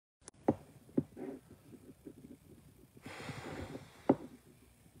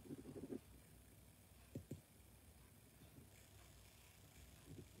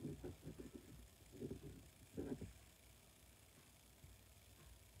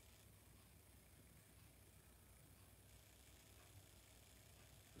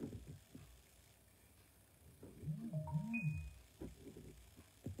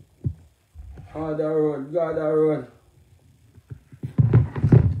the road, God the road.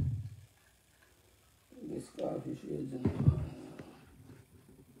 This coffee shades in there.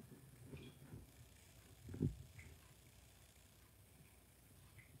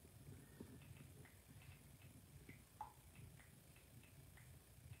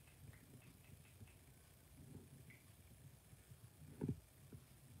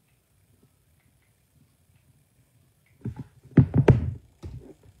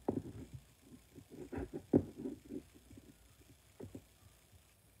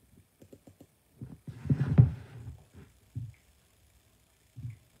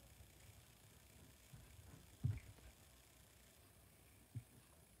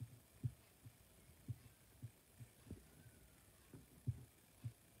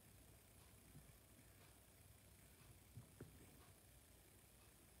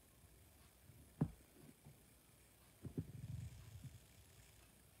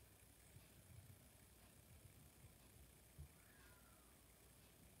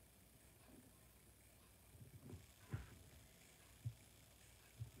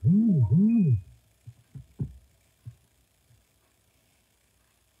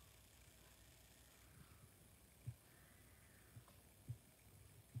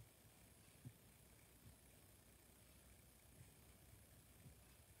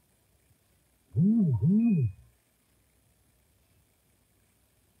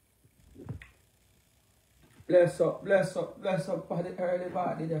 Bless up for the early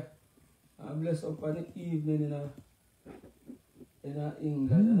body there. And bless up for the evening in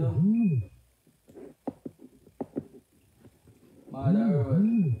England, you know. Mother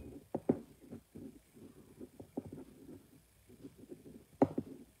Road.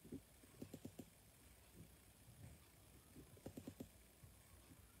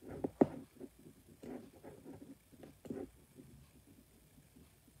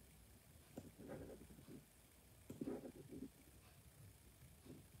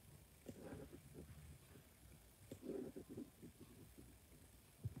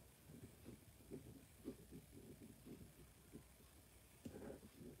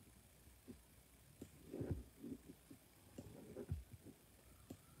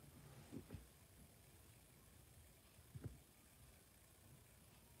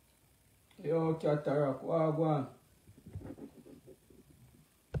 Yo, Cataract, Wagwan.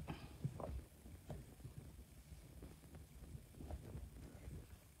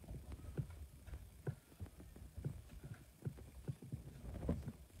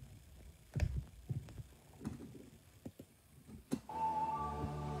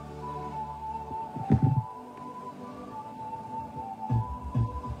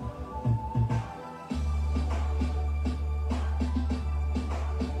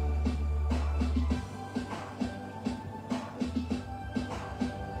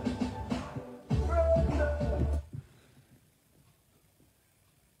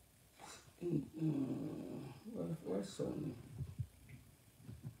 Where's Sony?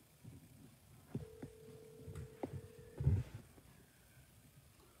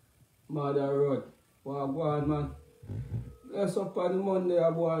 Mother Road. Wagwan, man. Bless up on the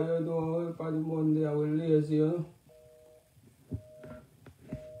Monday, boy. You know, up on the Monday, I will lazy, you know.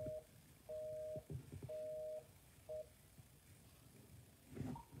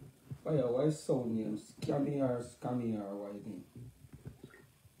 Fire, why is sound name? Scammy or what you think?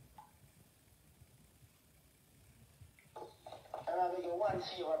 And I make a one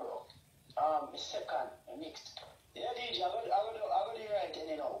favor, bro. Second, mixed. Yeah, DJ, I go do right,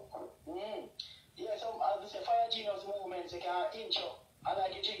 you know. Yeah, some of the Fire Genius movements, you can intro. I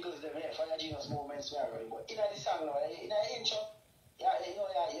like the jingles, them, yeah, Fire Genius movements, where but in the song, in the intro, yeah, you know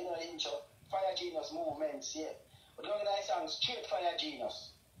the intro. Fire Genius movements, yeah. But don't get that song, straight Fire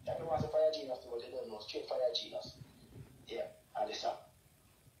Genius. Everyone's a Fire Genius, but they don't know, straight Fire Genius. Yeah, and the song.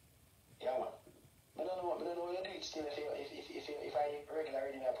 Yeah, man. I don't know what you do it still if I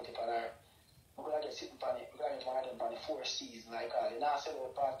regularly I put it on her. I'm gonna get sitting on it, I'm gonna get one of them on the 4th season, like you now sell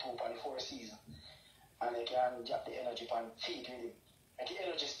out part 2 on the 4th season. And they can drop the energy on feet with him. Like the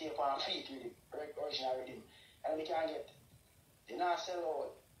energy stay on feet with him, original with him. And we can get the now sell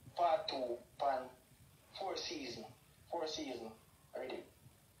out part 2 on 4th season with him.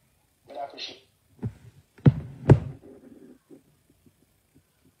 But I appreciate.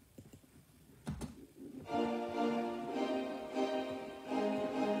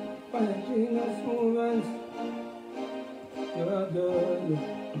 Genius movements.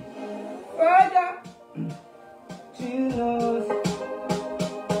 Further. Genius.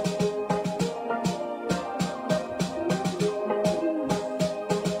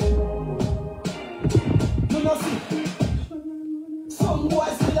 You know see, some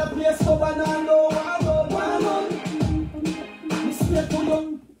boys still a play stubborn and low.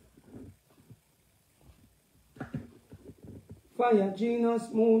 Fire Genius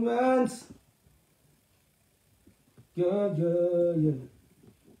movements. Yeah.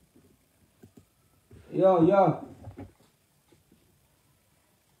 Yo.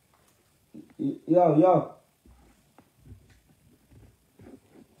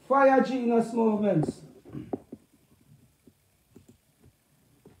 Fire Genius movements.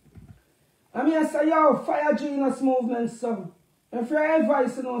 I mean, I say, yo, Fire Genius movements, son. If you're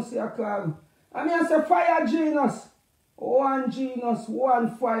advice, you know, see a Khago. I mean, I say, Fire Genius. One Genius,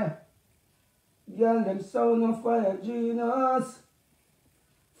 one fire. Girl, them sound of Fire Genius.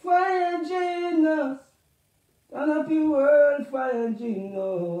 Fire Genius. Turn up your world, Fire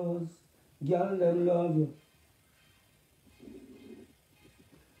Genius. Girl, them love you.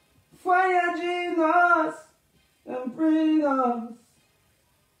 Fire Genius. Them bring us.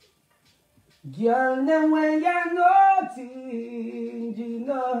 Girl, them when you're naughty,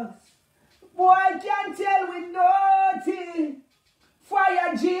 Genius. Boy, can't tell with naughty.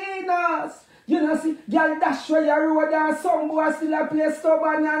 Fire Genius. You know, see, girl dash where you road and some boy still a play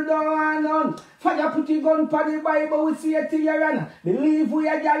stubborn and don't none. Fire put your gun for the Bible, we see it to your honor. Believe we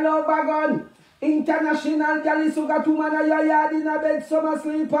a girl over gun. International girl is who got two man a your yard in a bed, some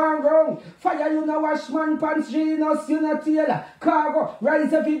sleep on ground. Fire you know wash man pants, Genius, you know tailor. Khago,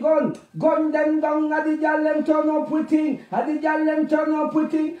 rise every gun. Gun them down, a the girl them turn up with thing. A the girl them turn up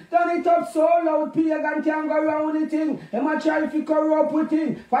with thing. Turn it up so loud, pagan can't go round the thing. Them a try to corrupt with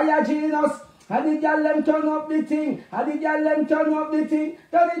thing. Fire Genius. A the girl them turn up the thing. A the girl them turn up the thing.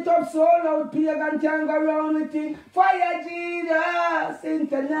 Turn it up so loud, pagan can't go round the thing. Fire Genius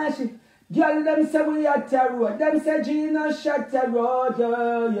International. Girl, them say we at the road. Them say Genius shot the road,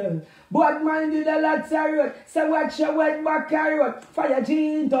 yeah. But mind did a lot of road. Say watch your wet back road. Fire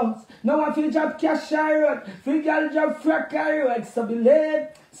Genius. Now I feel job cash road. Feel girl job frack road. So believe.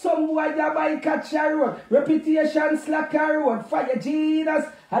 Some boy ya buy catch road. Reputation slack road. Fire Genius.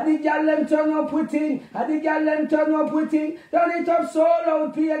 A the girl them turn up with thing. A the girl them turn up with thing. Turn it up so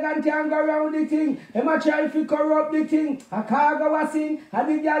loud, pagan can't go round the thing. Them a try to corrupt the thing. A Khago a sing. A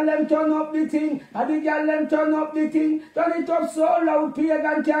the girl them turn up the thing. A the girl them turn up the thing. Turn it up so loud,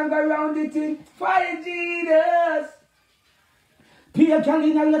 pagan can't go round the thing. Fire Genius. Pagan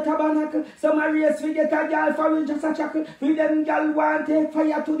in a your tabernacle. Some a race we get a girl for we just a chuckle. We them girl want take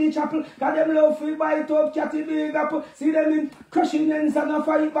fire to the chapel. Cause them love we bite up catty big apple. See them in crushing ends and a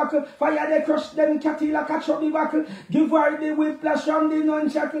fight buckle. Fire they crush them catty like a chubby buckle. Give her the whiplash from the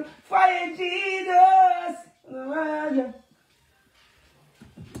nunchuckle. Fire Genius.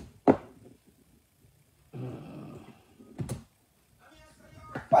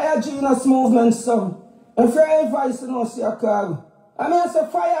 Fire Genius movement, son. And for advice, you know, see a Khago. I mean, I say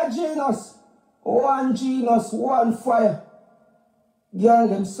Fire Genius. One Genius, one fire. Girl,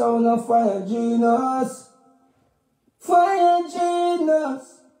 them sound of Fire Genius. Fire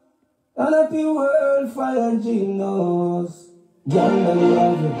Genius. Turn up your world, Fire Genius. Girl, them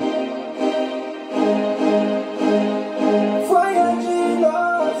love you. Fire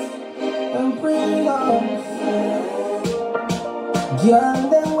Genius. And bring us. Girl,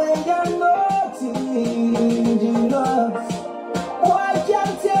 them when you're naughty, Genius. Why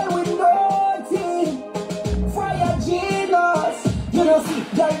can't tell with naughty? Fire Genius. You know see,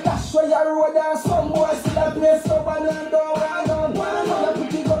 girl dash where you road and some boy still a play stubborn and don't want none. You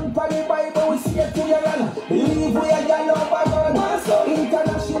put your gun for the Bible, we see it to your honor. Believe we a girl over gun.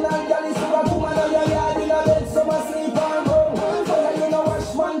 International girl is who got two man on your yard in a bed, some asleep on ground. Fire you know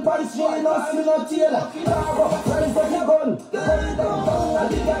wash man pants, Genius, you know tailor. Khago, rise up your gun. Gun them down, and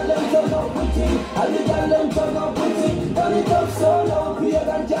the girl them turn up with it. And the girl them turn up with it. Turn it up so loud,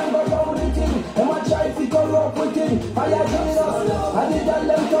 pagan can't go round the thing. Them a try to corrupt with it. Fire Genius, and the girl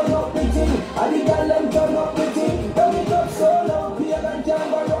them turn up with it. And the girl them turn up with it. Turn it up so loud, pagan can't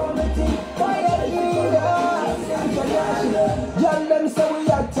go round the thing. Fire Genius International. Girl them say we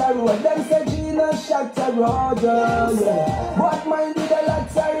at the road. Them say Genius shot the road, yeah. But mind did a lot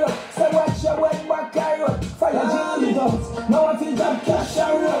of road. So watch your wet back road. Fire Genius. Now I feel job cash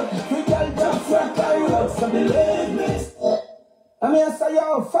road. We girl job frack road. So believe me. I mean I say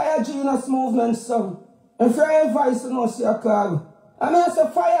yo, Fire Genius movement, son. And for advice, you know, see a Khago. I mean I say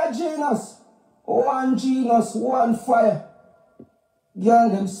Fire Genius. One Genius, one fire. Girl,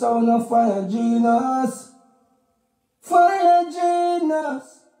 them sound of Fire Genius. Fire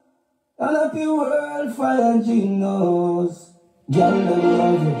Genius. Turn up your world, Fire Genius. Girl, them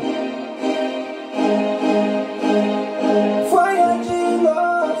love you. Fire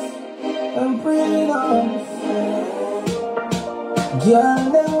Genius. And bring us.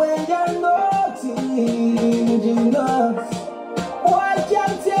 Girl, them when you're naughty, Genius. Why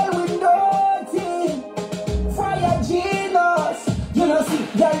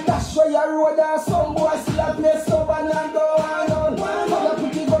a road and some boy still a play stubborn and go on. Mother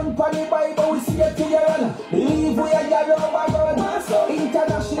put the gun pan the Bible, we see it to your run. Believe we a gal over gun.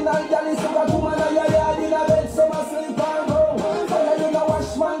 International gal is over woman and your yard in a bed, some a sleep and go. Follow you no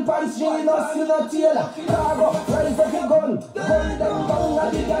washman pants, Genius, you no tailor. Khago, rise up your gun. Gun them down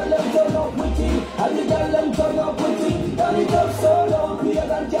and the gal them turn up with it. And the gal them turn up with it. Turn it up so low, clear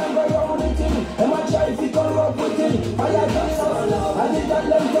than can go round with it. Them a try to come up with it. Fire just so low, and the gal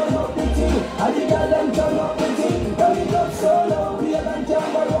them turn up with it. And the gal them turn up with it. Turn it up so low, clear than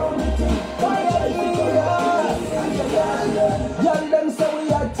can go round with it. Fire to come up. Y'all them say we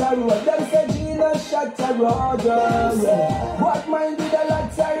at a road. Them say Genius shot a road. What mind did a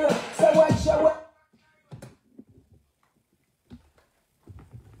lot a road? So watch your way.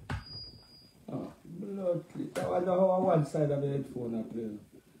 Oh, blood clip. I wonder how one side of the headphone I play.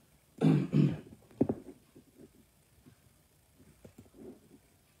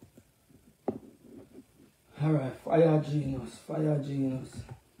 Alright, fire Genius, fire Genius.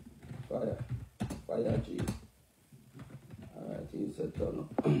 Fire Genius. Alright, he's a turn up.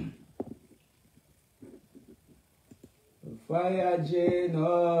 Fire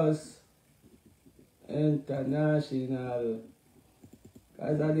Genius International.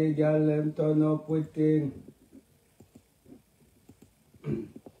 Cause of the girl them turn up with thing.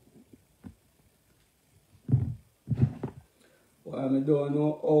 Well, I don't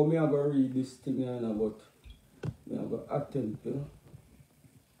know how me I go read this thing here now, but me I go attempt, you know.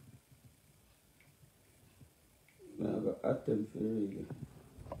 Me I go attempt to read it.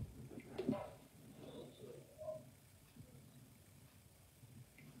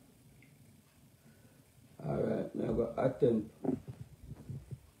 Alright, me I go attempt.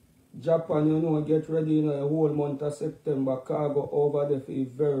 Japan, you know, get ready, you know, the whole month of September. Khago over there for the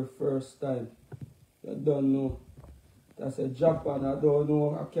very first time. You don't know. That's a Japan, I don't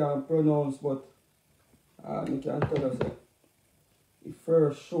know, I can't pronounce, but I can tell you, say, the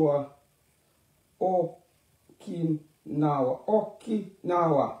first show, Okinawa.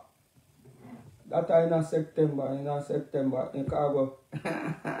 That time in September, in Khago.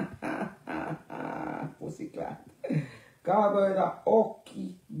 Pussy clap. Khago in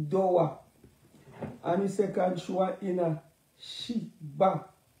Okinawa. And the second show in a Shiba.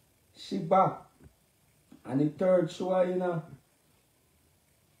 And the third show in a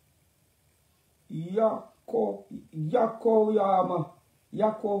Yokohama.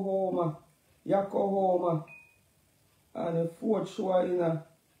 And the fourth show in a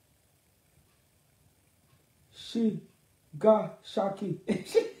Shigashaki.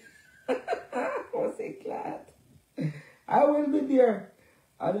 What's it glad? I will be there.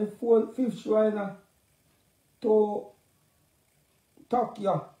 And the fifth show in a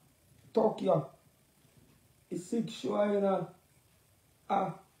Tokyo. The sixth show in a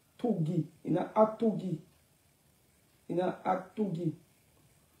Atugi.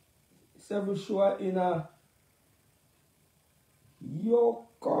 Seventh show in a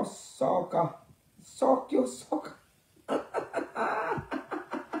Yokosuka. Soka.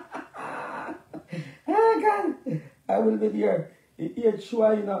 I will be there. The eighth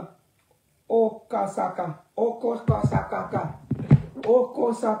show in a Okosaka.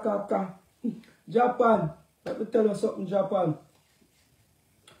 Japan. Let me tell you something, Japan.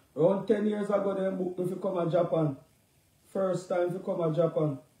 Around 10 years ago, they booked if you come to Japan. First time if you come to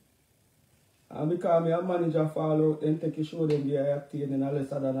Japan. And because me a manager follow, then take a show them there, I obtain in less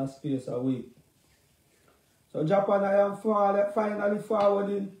than a space a week. So Japan, I am finally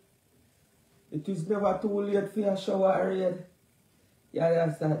forwarding. It is never too late for a shower raid. You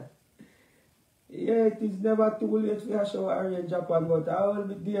understand? Yeah, it is never too late for a shower raid, Japan, but I will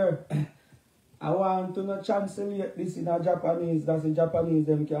be there. I want to not translate this in a Japanese, that's in Japanese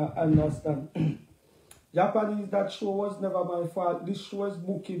them can understand. Japanese, that show was never my fault. This show is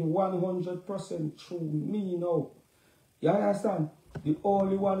booking 100% through me now. You understand? The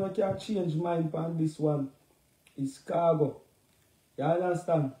only one who can change mind on this one is Khago. You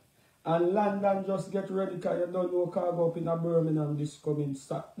understand? And London just get ready because you don't know Khago up in a Birmingham this coming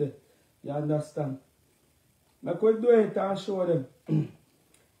Saturday. You understand? I could do it and show them.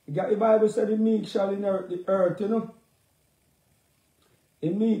 The Bible said the meek shall inherit the earth, you know.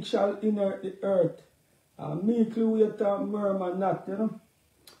 The meek shall inherit the earth. And meekly wait and murmur not, you know.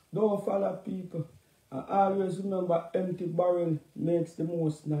 Don't follow people. And always remember empty barrel makes the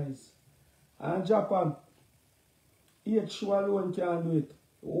most nice. And Japan, each show alone can do it.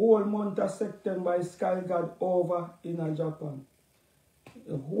 The whole month of September is Sky God over in Japan.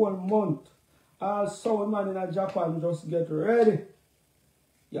 The whole month. All sound man in Japan just get ready.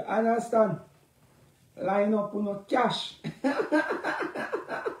 You understand? Line up with no cash.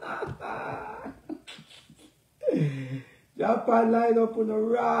 Japan line up on the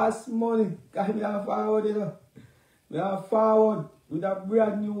Ross money. Cause me have forward, you know. Me have forward with a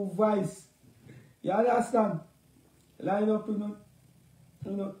brand new voice. You understand? Line up in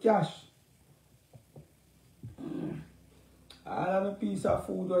no cash. All of the piece of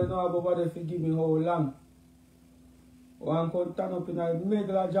food I know about if you give me how long. One can turn up in the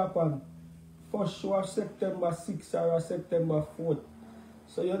middle of Japan. First show September 6th or September 4th.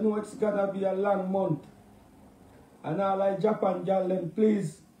 So you know it's gonna be a long month. And I like Japan girl them,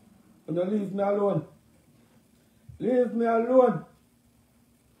 please. Don't leave me alone. Leave me alone.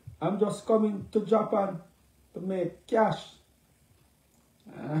 I'm just coming to Japan to make cash.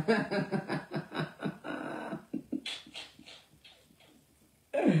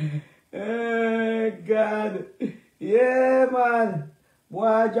 Hey, God. Yeah, man.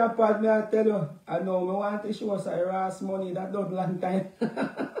 Boy, Japan, me I tell you. I know me want to show us a Ross money that done long time.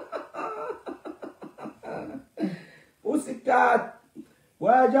 Pussycat.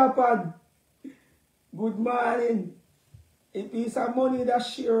 Boy, Japan. Good morning. A piece of money that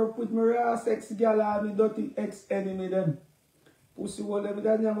share up with my Ross ex-girl and my dirty ex-enemy them. Pussy hold them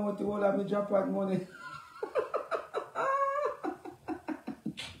that amount to hold of me Japan money.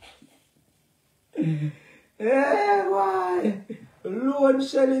 Eh, boy. Loan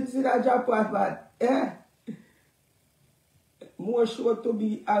shillings in a Japan, man. Eh. More sure to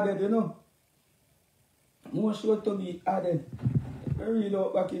be added, you know. More sure to be added. I read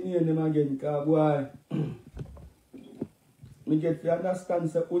out back in here them again, because boy. Me get to understand,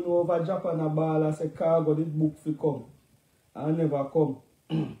 say, when over Japan a ball, I say, Khago, this book fi come. I never come.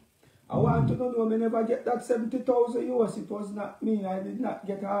 I want to know, me never get that 70,000 US. It was not me. I did not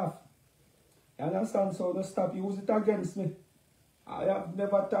get half. You understand? So don't stop use it against me. I have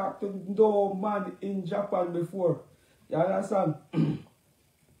never talked to no man in Japan before. You understand?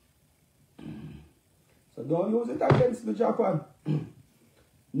 So don't use it against me, Japan.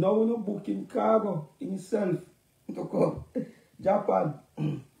 Now we no booking Khago himself to come. Japan.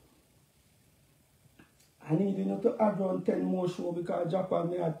 I need you know, to add around 10 more shows because Japan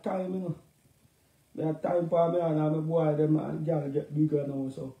me had time, you know. Me had time for me and my boy them and girl get bigger now,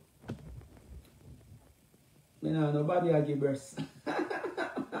 so. Me nah nobody I give breast.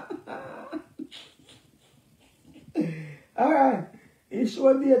 Alright.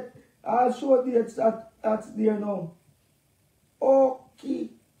 Show date. I'll show dates that's there now.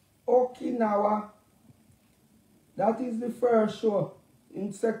 Okinawa. That is the first show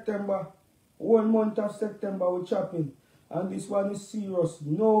in September. 1 month of September we're chopping. And this one is serious.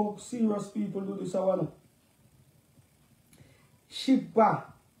 No serious people do this one.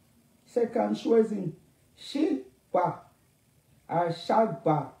 Shiba. Second show is in Shiba. Or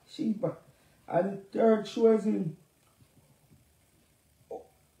Shagba. Shiba. And the third show is in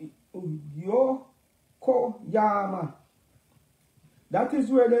Yokoyama. That is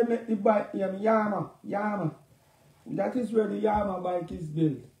where they make the bike Yama. That is where the Yama bike is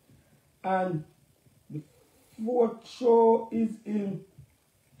built. And the fourth show is in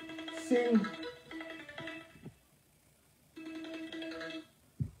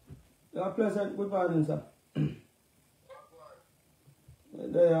pleasant good morning, sir.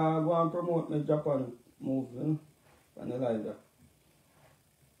 They are going to promote the Japan move, you know, and the live there.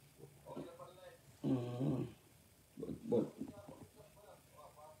 But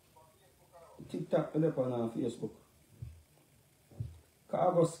TikTok is on Facebook.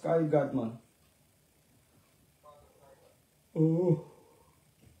 Khago Sky God, man. Oh.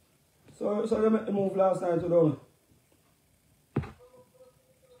 So they made the move last night, don't they?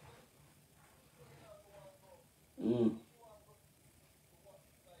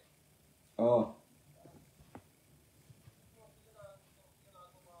 Oh.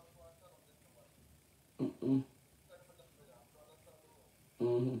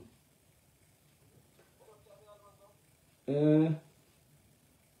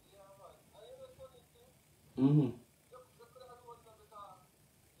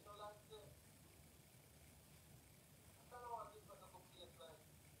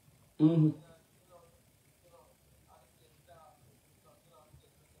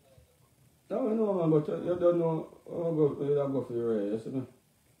 No, I know, man, but you don't know how you go for your race, you know.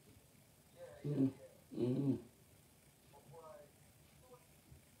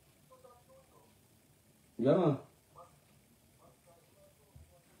 Yeah, man.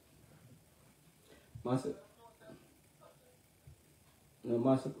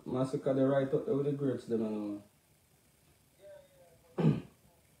 Massacre the right up there with the grapes, them.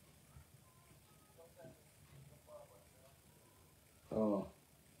 Oh.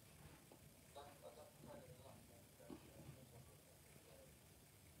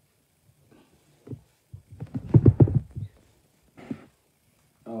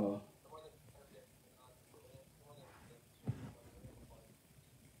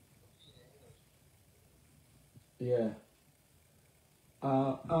 Yeah.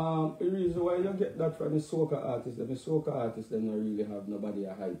 The reason why you get that from the soca artists, the soca artists, they don't really have nobody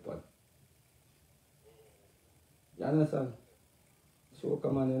a hype on. You understand?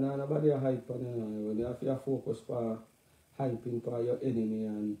 Soca man, you know, nobody a hype on, you know. When you have to focus for hyping for your enemy,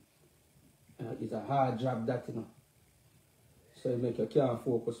 and it's a hard job that, you know. So you make you can't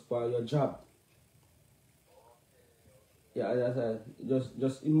focus for your job. Yeah, that's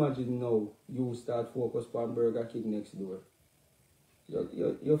just imagine now you start focus on Burger King next door.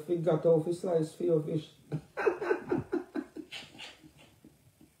 You figure out how to slice for your fish.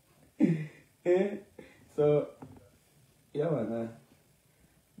 Eh? So, yeah man.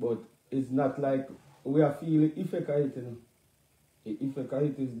 But it's not like we are feeling effect of it, you know. The effect of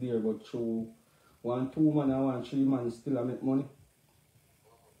it is there, but through 1, 2 man and 1, 3 man still a make money.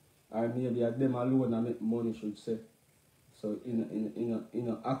 Or maybe at them alone a make money, should say. So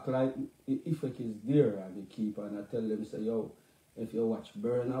in act like the effect is there, and they keep, and I tell them, say, yo, if you watch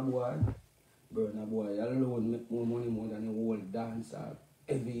Burna Boy alone make more money more than the whole dancer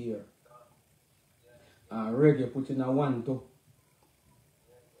every year. And reggae put in a 1 too.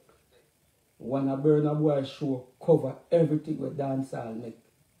 One of Burna Boy show cover everything with dancehall make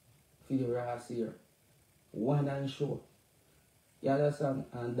for the last year. One and show. You understand?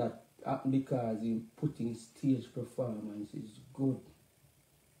 And that because he putting stage performance is good.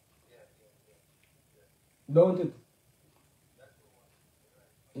 Don't it?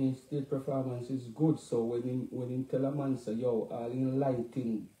 In stage performance is good. So when he tell a man say, yo, all in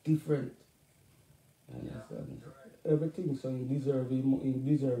lighting different. Understand? Everything, so he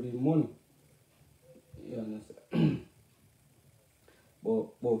deserving money. You understand?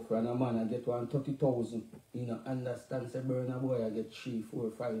 but for a man I get 130,000, you know, understand, say Burna Boy I get 3,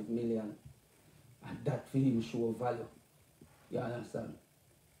 4, 5 million. And that for him show value. You understand?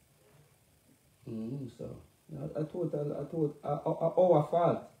 So I thought our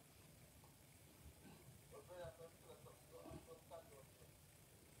fault.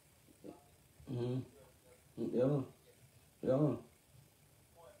 Yeah. Yeah. Yeah, man.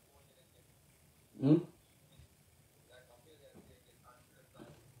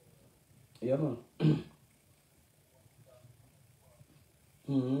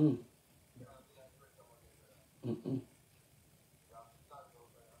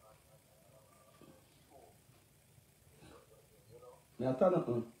 Yeah, turn up,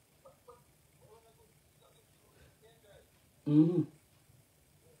 man.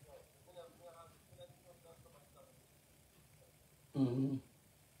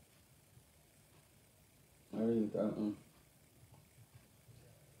 I really thought,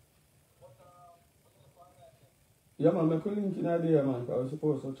 Yeah, man, make a link in idea, man, because I was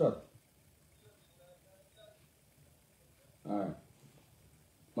supposed to chat. Alright.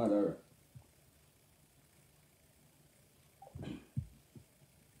 Mother.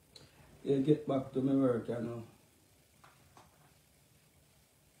 Yeah, get back to my work, you know.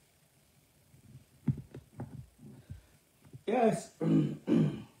 Yes.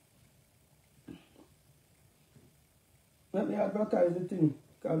 Let me advertise the thing.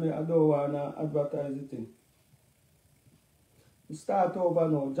 Because I don't want to advertise the thing. We start over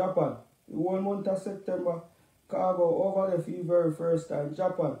now. Japan. The whole month of September. Khago over there for the very first time.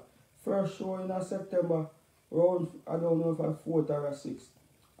 Japan. First show in September. Around, I don't know if I 4th or 6th.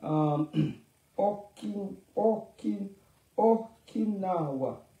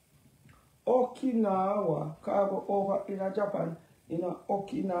 Okinawa. Okinawa. Khago over in Japan. In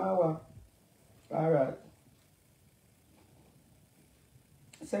Okinawa. Alright.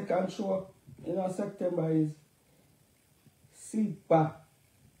 Second show in September is Siba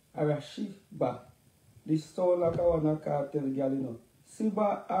or Shiba. This sound like I wanna tell the girl, you know.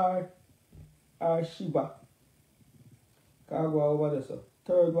 Siba or Shiba. Khago over there, so.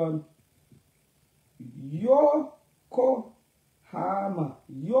 Third one, Yokohama.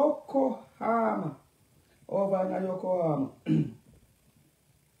 Yokohama. Over in Yokohama.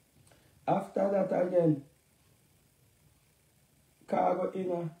 After that again, Khago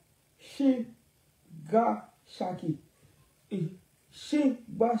in Shigashaki.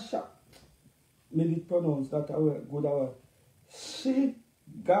 Shigashaki. Maybe pronounce that good word. Shigasaki.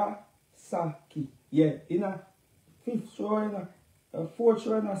 Yeah, in a 5th show, in a 4th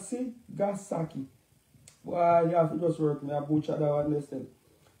show, in a Shigasaki. Well, you have to just work me, I butcher that one instead.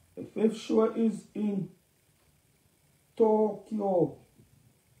 The 5th show is in Tokyo.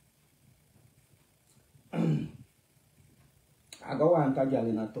 I go want a girl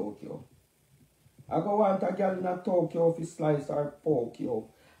in a Tokyo. I go want a girl in a Tokyo for slice or pork, yo.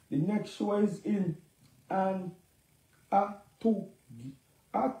 The next show is in Atugi.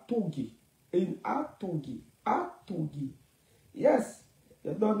 In Atugi. Atugi. Yes,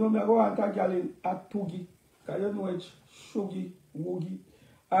 you don't know me go want a girl in Atugi. Because you know it's Shugi, Woogie.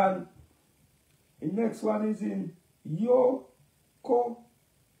 And the next one is in Yokosuka.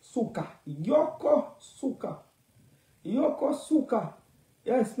 Yokosuka. Yokosuka.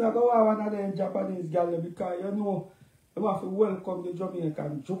 Yes, I go want one of them Japanese girls because you know you have to welcome the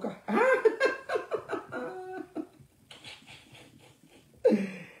Jamaican joker.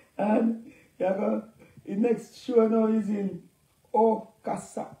 And you go, the next show now is in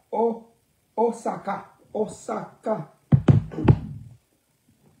Osaka.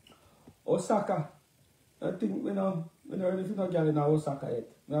 I think we don't really figure out in Osaka yet.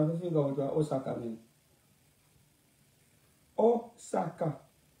 We have to figure out what Osaka means. Osaka.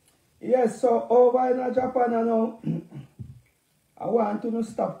 Yes, so over in Japan now, I want to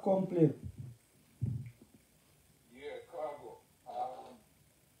stop complaining. Yeah, Khago.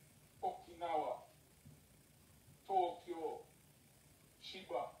 Okinawa, Tokyo,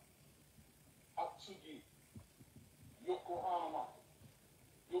 Chiba, Atsugi, Yokohama,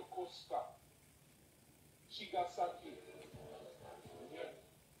 Yokosuka, Chigasaki. Yeah.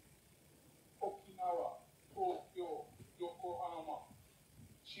 Okinawa, Tokyo, Yokohama,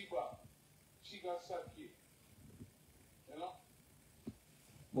 Chiba, Chigasaki. You know?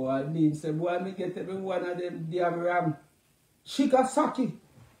 Boy, Dean said, boy, me get me one of them damn ram. Shigasaki.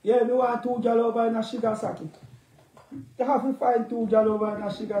 Yeah, me want 2 girls over in a Shigasaki. You have to find 2 girls over in a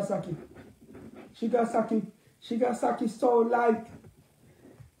Shigasaki. Shigasaki so light.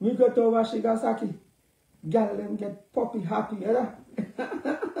 We go to over Shigasaki. Girl them get puppy happy, you know?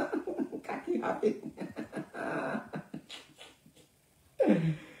 Cocky happy.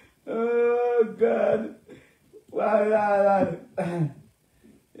 Oh, God. Why,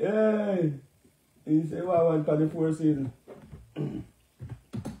 yeah. He said, "What one for the 4 season?"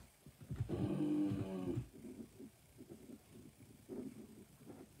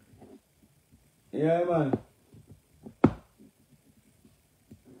 Yeah, man.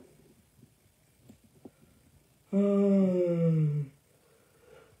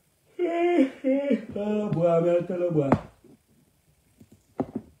 Oh, boy, I'm tell you, boy.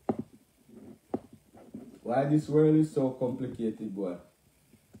 Why this world is so complicated, boy.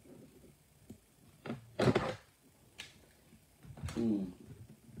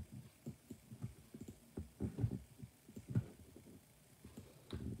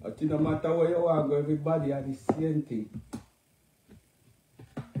 But no matter where you are, everybody has the same thing.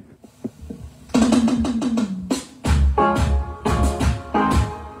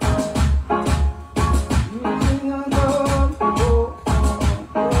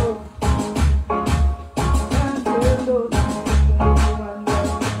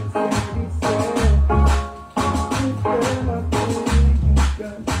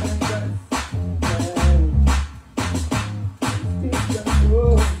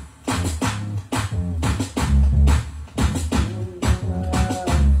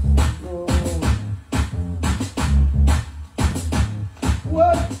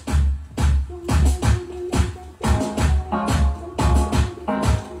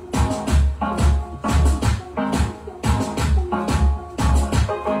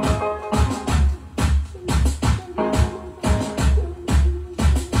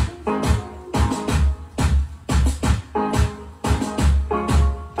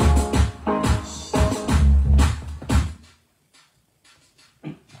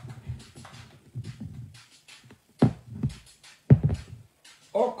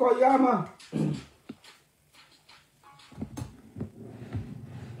 Okoyama.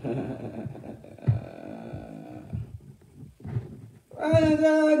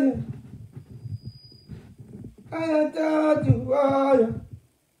 I told you, oh,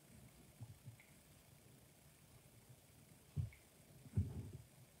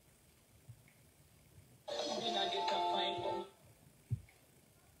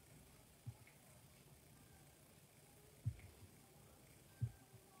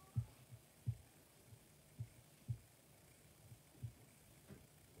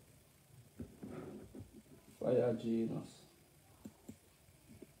 Fire Genius.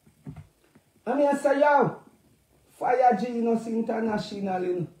 I mean, I say, yo, Fire Genius International,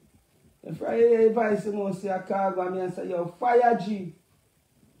 you know. If I hear a voice, you know, say a Khago, I mean, I say, yo, Fire G.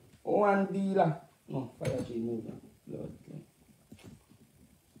 One dealer. No, Fire G movement. Lord.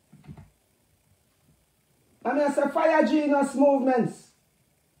 I mean, I say, Fire Genius movements.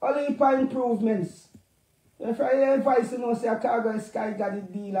 Only for improvements. If I hear a voice, you know, say a Khago, a Sky got the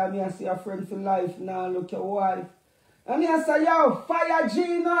deal, I mean, I say a friend for life, now look your wife. I mean, I say, yo, Fire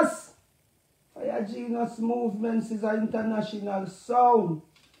Genius. Fire Genius Movements is an international sound.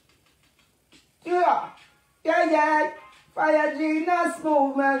 Yeah. Yeah, yeah. Fire Genius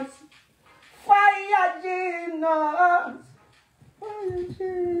movements. Fire Genius. Fire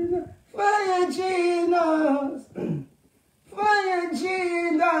Genius. Fire Genius. Fire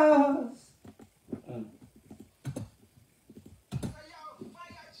Genius.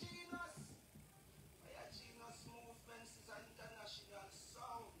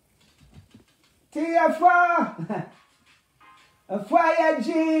 TFR, Fire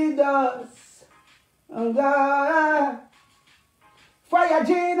Jesus, and Fire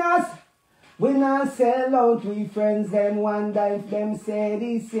Jesus. We not sell out, we friends them wonder if them say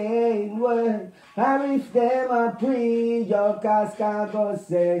the same word, or if them a pre your cause Khago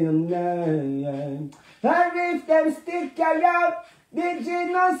say your name, or if them stick around, the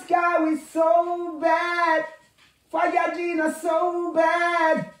Jesus car is so bad, Fire Jesus so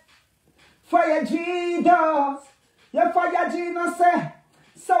bad. Fire Jesus, your Fire Jesus say,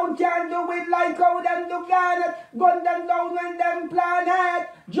 sound can do it like how them do garnet, gun them down when them planet,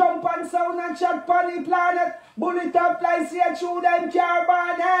 jump on sound and chat on the planet, bullet up like see through them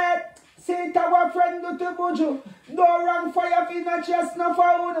carbonate. Say to our friend do to buju, no wrong fire for no chest no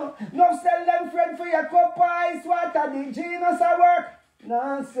found, no sell them friend for your cup of ice water, the genius a work.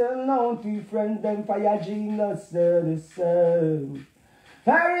 No sell no to friend them Fire Jesus the same.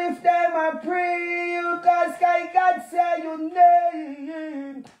 Or if them a pray you, cause God say your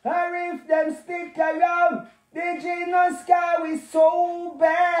name. Or if them stick around, the genius car is so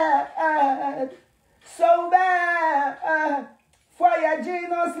bad. So bad. Fire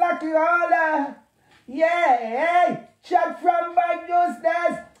genius like you all. Yeah, chat from back those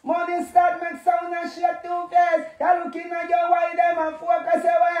days. Money start make sound and shit too fast. You're looking at your why them and focus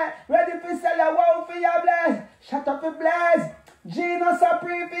away. Ready to sell a wow for your blaze. Shut up your blaze. Genius a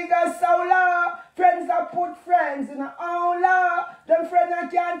prefigure so low. Friends a put friends in a own law. Them friends I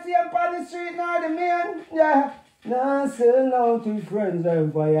can't see them on the street nor the man. Yeah. Nah, sell now to friends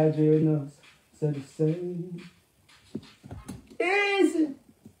and Fire Genius. So the same. Easy.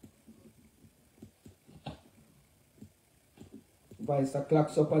 Vice a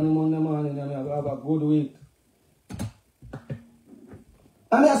clocks up on the Monday morning and I have a good week.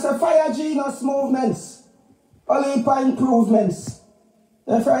 And there's a Fire Genius movements. Only for improvements.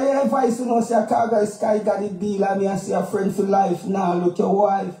 If I hear advice, you know, say a Khago Sky got the deal, and I see a friend for life now, look your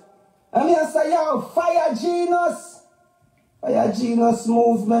wife. And I say, yo, Fire Genius. Fire Genius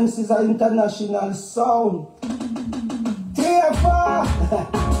movements is an international sound. TFR,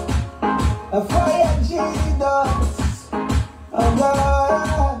 a Fire Genius.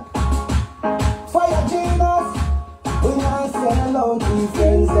 Fire Genius. We not sell out the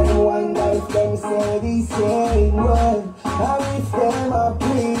friends and wonder if them say the same word, or if them a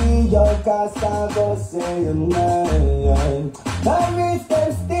plea your cause Khago say your name, or if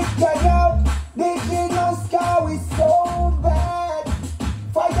them stick around, the genius car is so bad,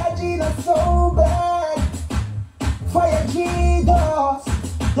 Fire Genius so bad, Fire Genius,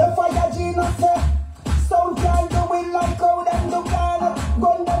 the Fire Genius say, sound can do it like how them do planet,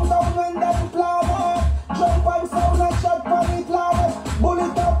 gun them down when them planet. Jump on sound and shot on the planet.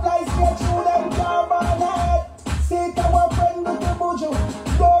 Bullet up like straight through them carbonate. Say to our friend with the buju,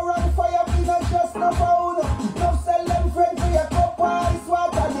 don't run fire for no just no found. No sell them friend for your cup of ice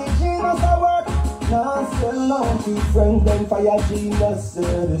water. The genius a work. No sell no to friend them Fire Genius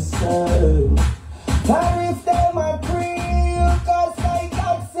the same. And if them a pray you, cause like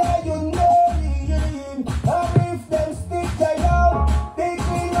God say your name. And if them stick around, the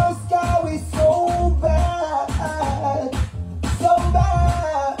genius car is so bad. So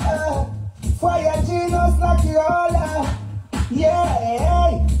bad. Fire Genius like you all.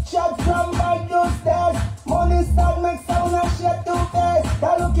 Yeah, chat from back those days. Money start make sound and shit too fast.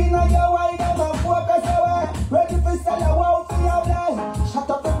 They're looking at your why them and focus away. Ready for sell a wow for your blaze. Shut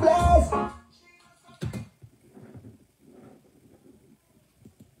up the blaze.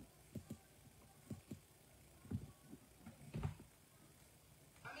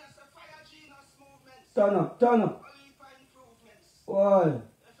 Turn up, turn up. Why?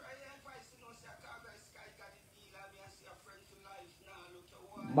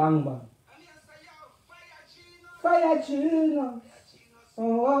 Bang bang. Fire Genius.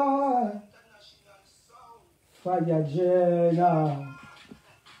 Oh, Fire Genius.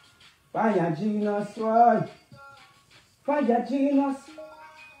 Fire Genius. Why? Fire Genius.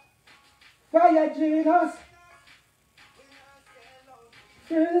 Fire Genius.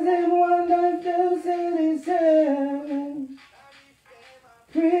 Friends and wonder if them say the same.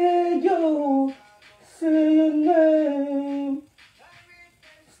 Pray you, say your name.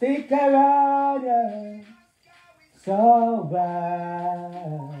 Stick around, yeah. So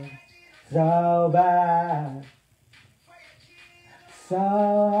bad, so bad. So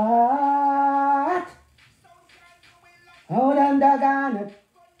hot. Hold on, doggone.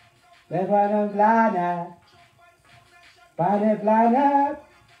 We're gonna planet. Planet.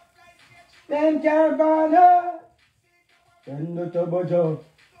 Them can't burn up. Then the turbo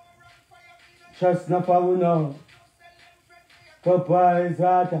just no power now. Papa is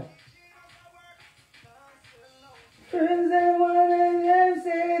water. Friends and one in them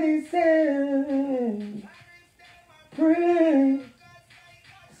city sing. Pray.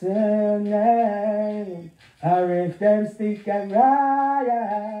 Say name. Or if them stick and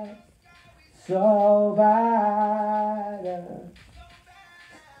riot. So bad.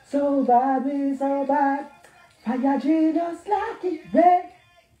 So bad, we so bad. Fire Jesus like it red.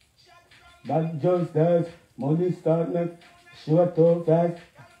 But just that money start make short too fast.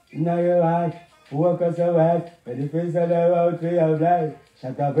 Now your eye, walk us away. But the face of the road for your blind.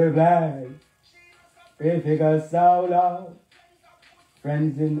 Shut up your blind. Prefigure so long.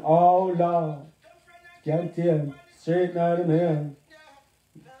 Friends in all law. Can't tell straight out of me.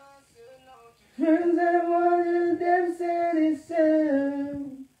 Friends and one in them city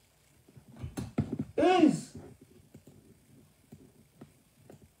sing. Is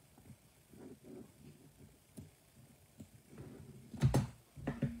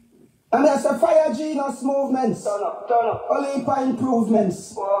and there's a fire genius movements. Turn up. Only for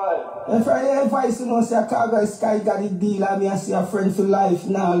improvements. Boy. If I hear voice, you know, say a Khago Sky got the deal, and me I see a friend for life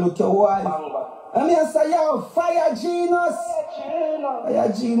now, look your wife. And me I say, yo, fire genius.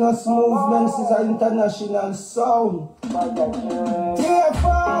 Fire genius movements is an international sound.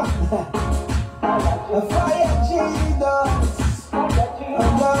 Therefore, a fire genius.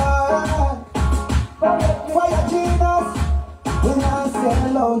 Fire genius. We now say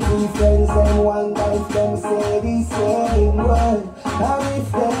hello to friends and one life them say the same word. And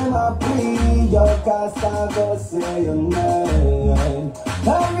if them are free, your cast Khago say your name.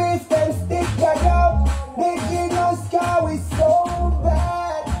 And if them stick around, the genius car is so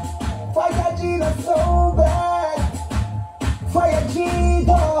bad. Fire genius so bad. Fire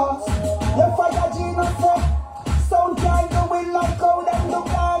genius. The fire genius sound kind of will like how them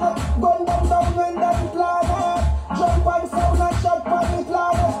look on. Gun down when them plan. Jump and sound and shot for the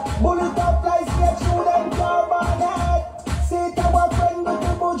planet. Bullet up like straight through them carbon head. Say to our friend with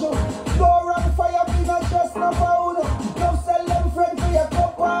the bujo. Go run fire, be not just no pound. Don't sell them friend for your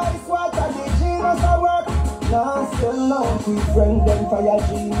cup of ice water. The genius a work. Now still no free friend them fire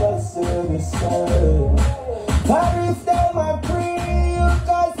genius service. And if them are free,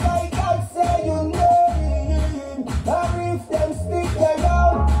 cause like I say you name. And if them stick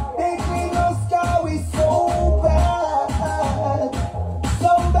around, the genius car is so bad.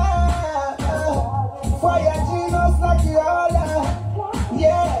 So bad. Fire genius like you all.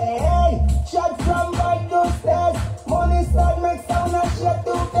 Yeah. Shot from bad to stairs. Money start make sound and shit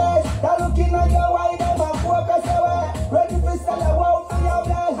to taste. They're looking at your eye, them and focus away. Ready for sell a wow for your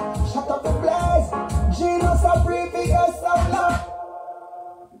blast. Shut up the blast. Genius a prefigure sound loud.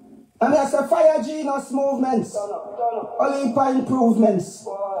 And there's a fire genius movements. Only for improvements.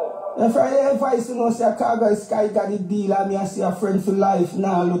 If I hear voice, you know, say a Khago Sky got the deal, and me I see a friend for life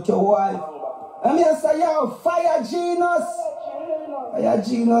now, look your wife. And me I say, yo, fire genius. Fire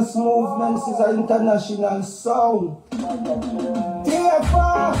genius movements is an international sound.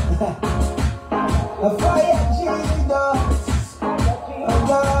 Therefore, a fire genius.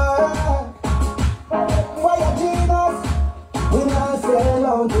 Fire genius. We now say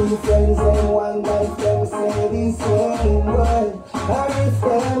hello to friends and one life them say the same word. And if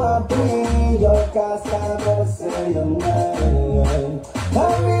them are free, your cast Khago say your name.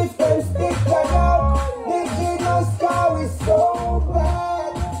 And if them stick around, the genius car is so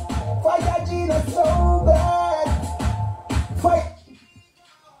bad. Fire genius so bad. Fire.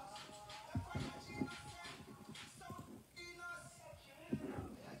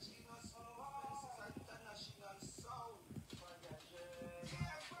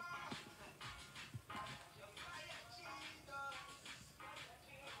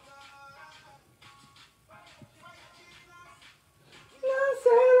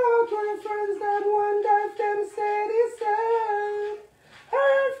 Friends that one life them say the same.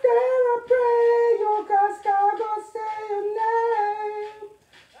 If they are pray, your cast Khago say your name.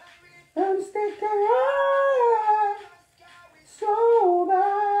 Them stick around. So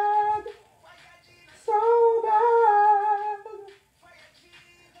bad. So bad.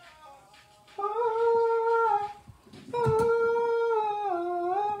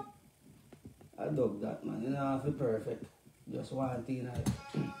 I dug that, man. You know, I feel perfect. Just one thing I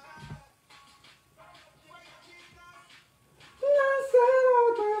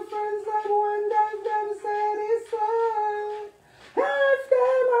friends that one day them say the same.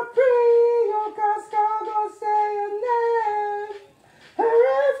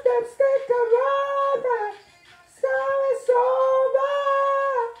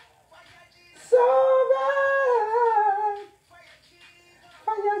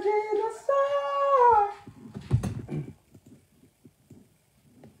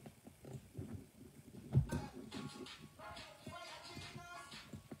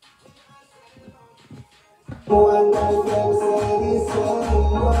 One night them say the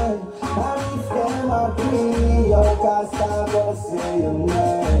same word. And if them agree, your cast I go say your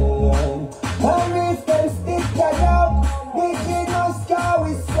name. And if them stick it out, the genius car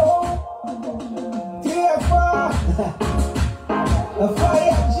we so. Therefore,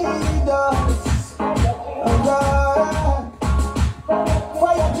 fire Jesus.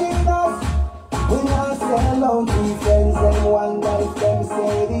 Fire Jesus. We not sell out we friends and one night them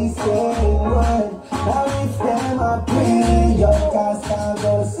say the same word. And if them agree, your cast I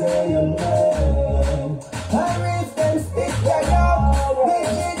go say your name. And if them stick it out, the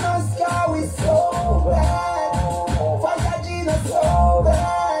genius car we so bad. Fire Jesus so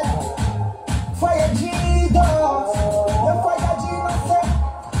bad. Fire Jesus. The fire Jesus.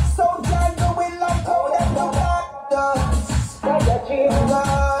 So can do it like how them do that. Fire Jesus.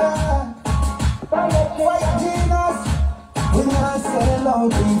 Fire Jesus. We not sell out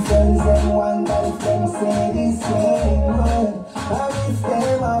the friends and one night them say the same word. And if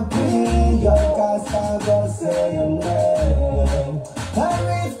them agree, your cast I go say your name. And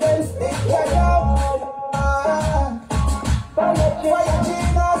if them stick it out, fire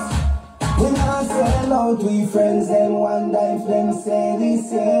Jesus. We not sell out we friends and one night them say the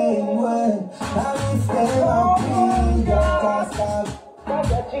same word. And if them agree, your cast I go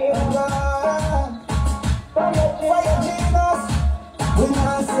say your name. Fire Jesus. We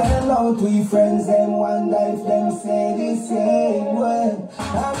not sell out we friends and one life them say the same word.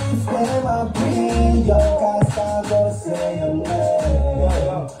 And if them agree, your cast I go say your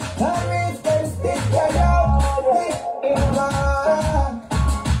name. And if them stick it out,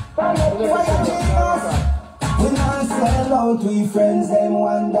 fire Jesus. We not sell out we friends and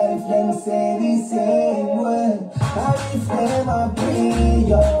one life them say the same word. And if them agree,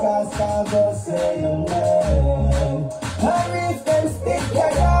 your cast I go say your name. And if them stick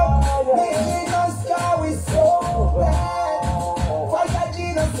it out, the genius car we so bad. Fire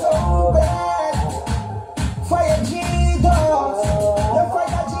Jesus so bad. Fire Jesus. The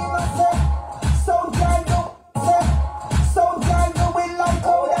fire Jesus. Some can do it. Some can do it like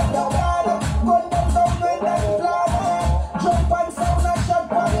how them do bad. Gun them down when them fly. Jump and sound and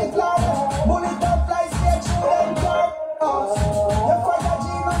shot on the cloud. Bullet up like straight through them cars. The fire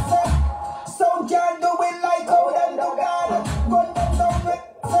Jesus. Some can do it like how them do bad. Gun them down when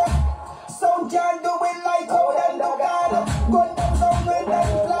some can do it like how them do bad. Gun them down when them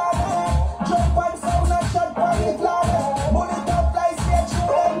fly. Jump and sound and shot on the cloud. Bullet up like straight through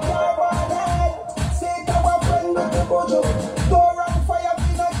them cars. Say to a friend with the bojo. Don't run fire, we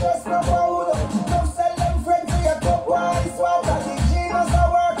not just no foul. Don't sell them friends to your cup ice water. The genius a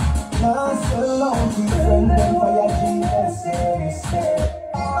work. Now sell out the friend them fire genius say.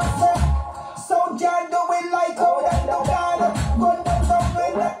 Some can do it like how them do bad. Gun them down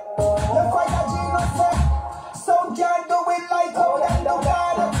when the fire Jesus. Some can do it like how them do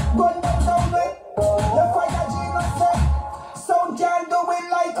bad. Gun them down when the fire Jesus. Some can do it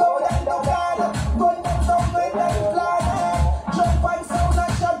like how them do bad. Gun them down when them fly. Jump and sound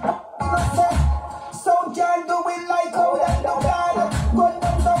and shot Jesus. Some can do it like how them do bad. Gun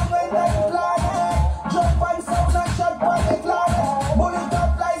them down when them fly. Jump and sound and shot Jesus. Bullet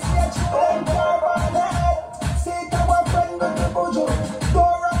up like straight through them cars. Say to a friend with the bojo.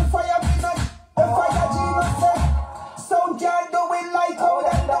 Don't run fire, we not the fire Jesus. Some can do it like how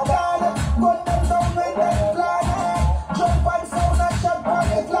them do bad. Gun them down when them fly. Jump and sound and shot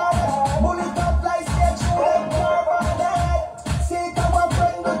Jesus. Bullet up like straight through them cars. Say to a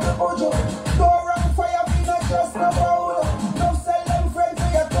friend with the bojo. Don't run fire, we not just no foul. Don't sell them friends to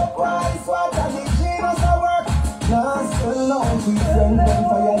your cup ice water. The genius a work. Now sell out we friend them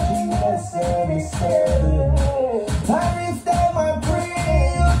fire genius say. And if them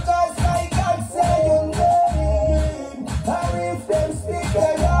agree, cause I can say your name. And if them stick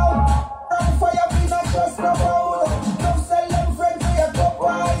it out, run fire we not just no foul. Don't sell them friends to your cup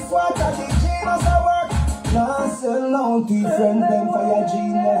ice water. The genius a work. Now sell out we friend them fire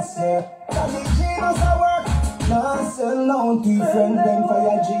genius say. The genius a work. Now sell out we friend them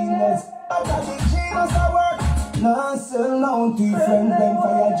fire genius. The genius a work. Now sell out we friend them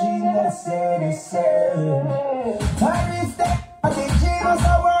fire genius say. And if them the genius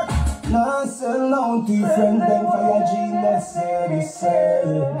a work. Now sell out we friend them fire genius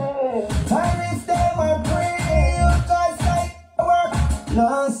say. And if them agree, cause I work.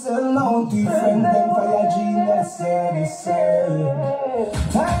 Now sell out we friend them fire genius say.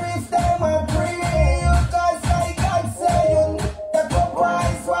 And if them agree, cause I can say you the cup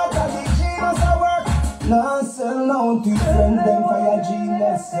ice water. The genius a work. Now sell out we friend them fire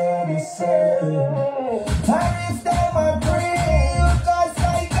genius say. And if them agree, cause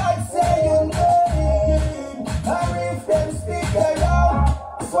I can say your name.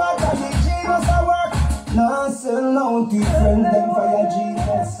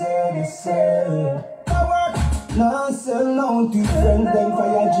 them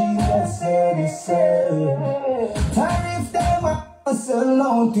fire Jesus said he said. Tariff them sell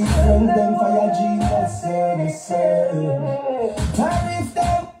out different them fire Jesus said he said. Tariff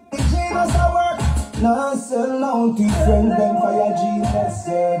them Jesus a work. Now sell out different them fire Jesus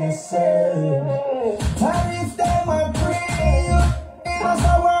said he said. Tariff them a pray Jesus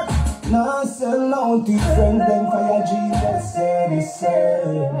a work. Now sell out different them fire Jesus said he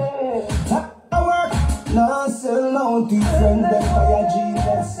said. Now sell out different them fire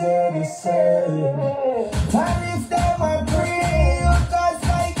Jesus said he said. Tariff them a pray cause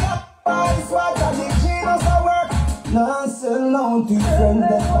like a price what a the Jesus a work. Now sell out different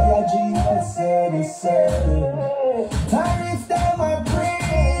them fire Jesus said he said. Tariff them a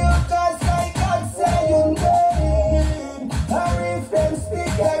pray cause like God say you need. Tariff them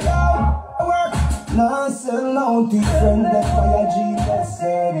speak aloud work. Now sell out different them fire Jesus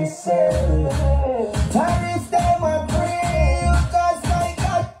said he said. Tariff them a pray cause my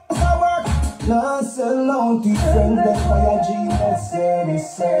God a work. Now sell out different them fire Jesus said he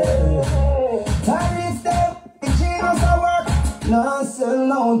said. Tariff them Jesus a work. Now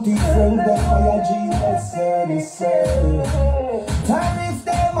sell out different them fire Jesus said he said. Tariff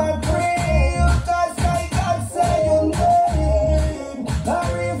them a pray cause my God say you need.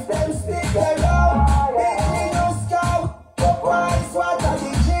 Tariff them speak aloud. Big Jesus cow. Price what a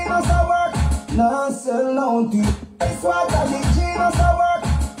the Jesus a work. Now sell out the price what a the Jesus a work.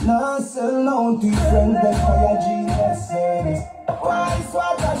 Now sell out different them fire Jesus said it. Price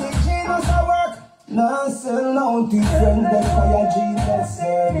what a the Jesus a work. Now sell out different them fire Jesus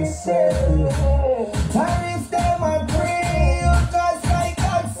said it said. Tariff them a pray cause like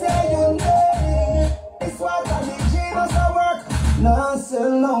God say you need. Price what a the Jesus a work. Now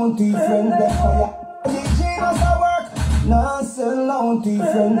sell out different them fire the Jesus a work. Now sell out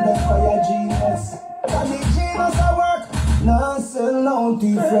different them fire Jesus. The Jesus a work. Now sell out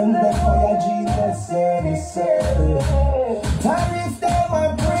different them fire Jesus said he said. Tariff them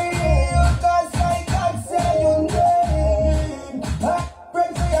a pray cause like God say you need.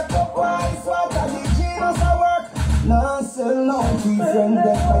 Bring for your cup price what a the Jesus a work. Now sell out different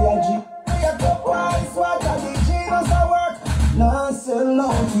them fire Jesus. Your cup price what a the Jesus a work. Now sell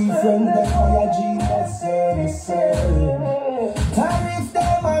out different them fire Jesus said he said. Tariff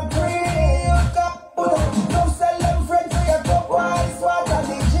them a pray don't sell them friends for your cup price what a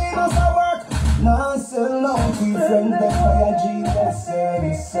the Jesus a work. Now sell out different them fire Jesus said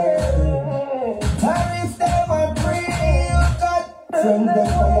he said. Tariff them a pray friend them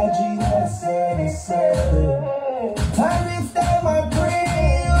fire Jesus said he said. Tariff them a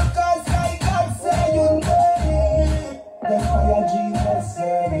pray cause like God say you need. Them fire Jesus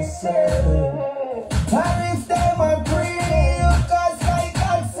said he said. Tariff them a pray cause like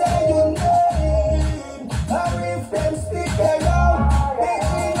God say you need. Tariff them speak aloud. Big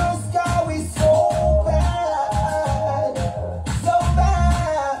Jesus car we so bad. So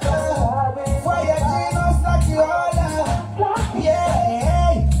bad. Fire Jesus like you all.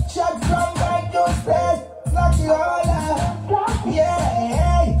 Yeah.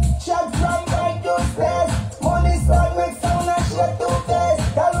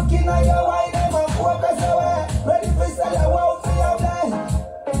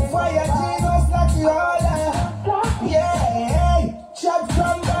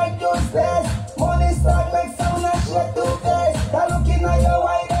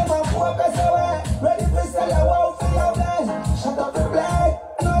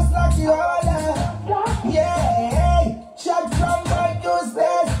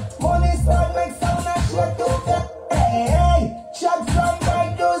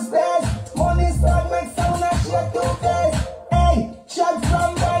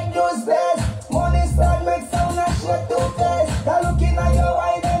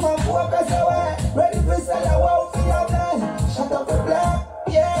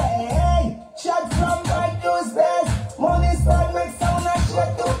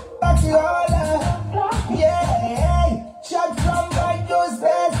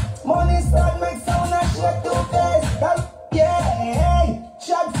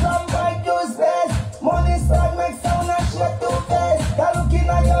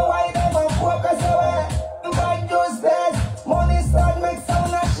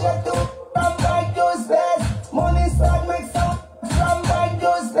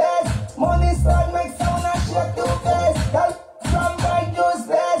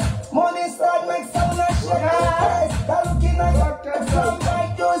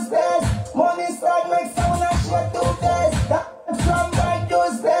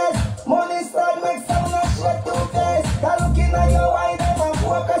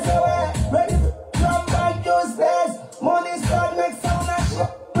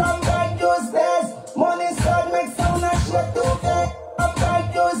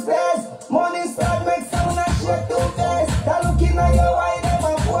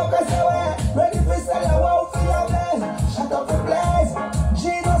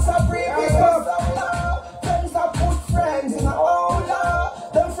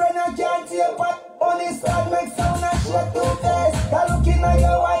 shake two face. You're looking at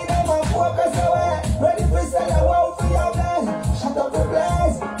your wine, them and focus away. Ready for sell a wow for your bless. Shut up the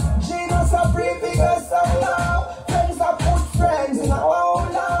place. Genius a free figure so low. Friends a put friends in a whole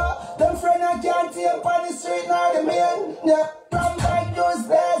law. Them friend I can't take on the street nor the main. Yeah, from bad news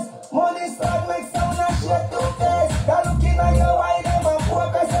days. Money start make sound and shake two face. You're looking at your wine, them and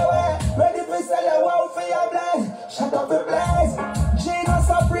focus away. Ready for sell a wow for your bless. Shut up the place. Genius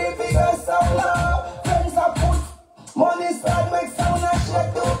a free figure so low. Friends a put money start make sound and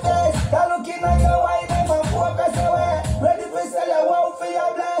shake two face. You're looking at your wine, them and focus away. Ready for sell a wow for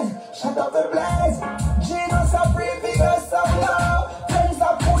your bless. Shut up the place. Genius a free figure so low. Friends a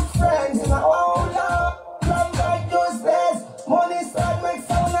put friends in a whole law. From bad news days. Money start make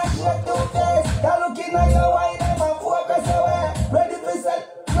sound and shake two face. You're looking at your wine, them and focus away. Ready for sell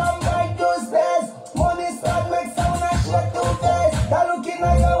from bad news days. Money start make sound and shake two face. You're looking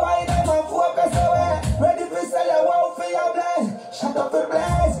at your wine, them and focus away. Ready for sell a wow for your bless. Shut up the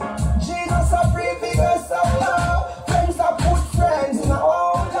place. Genius a free figure so low. Friends a put friends in a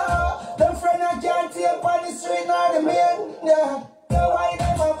whole law. Them friend I can't take on the street nor the main. Yeah. Your wine,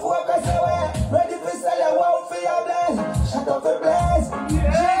 them and focus away. Ready for sell a wow for your bless. Shut up the place.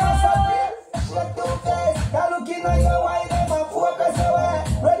 Genius a free shake two face. You're looking at your wine, them and focus away.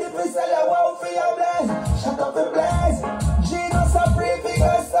 Ready for sell a wow for your bless. Shut up the place. Genius a free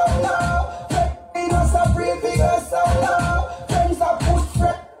figure so low. Genius a free figure so low. Friends a put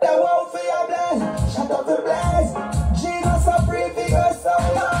friends a wow for your bless. Shut up the place. Genius a free figure so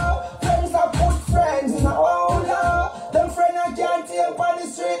low. Friends a put friends in a whole law. Them friend I can't take on the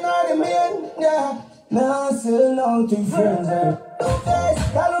street nor the main. Yeah. Now still out to friends.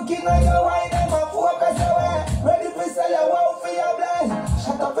 You're looking at your wine, them and focus away. Ready for sell a wow for your bless.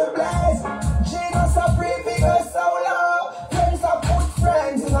 Shut up the place. Genius a free figure so low. Friends a put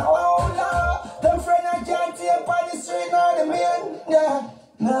friends in a whole law. Them friend I can't take on the street nor the main. Yeah.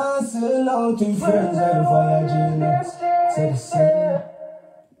 Now still out to friends and fire genius. Say the same.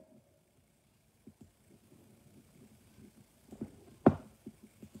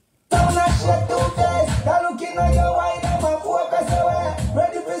 Sound and shake two face. You're looking at your wine, them and focus away.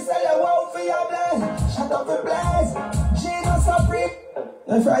 Ready for sell a wow for your bless. Shut up the place. Genius a free.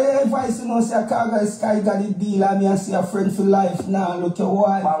 If I see no say Khago Sky got the deal, I mean I see a friend for life now. Look your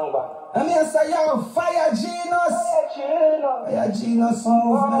wife. I mean I say yo, fire genius. Fire genius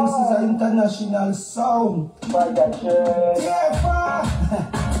movements is an international sound. Fire genius.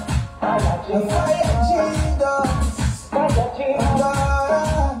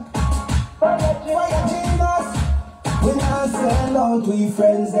 When I sell out with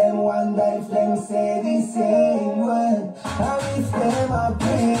friends, them wonder if them say the same word. And if them a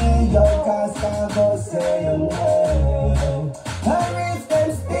pray, your cast can go say your name. And if them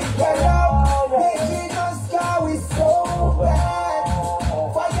speak around, the genius car is so bad.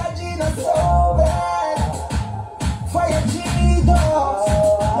 Fire genius so bad. Fire genius.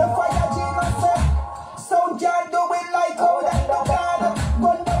 The fire genius so can't do it like how that the God.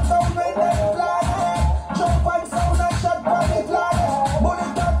 Gun down down when them fly. Jump and sound and shot from the flag.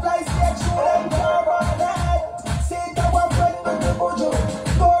 Bullet up like straight through them carbon head. Say to our friend with the buju.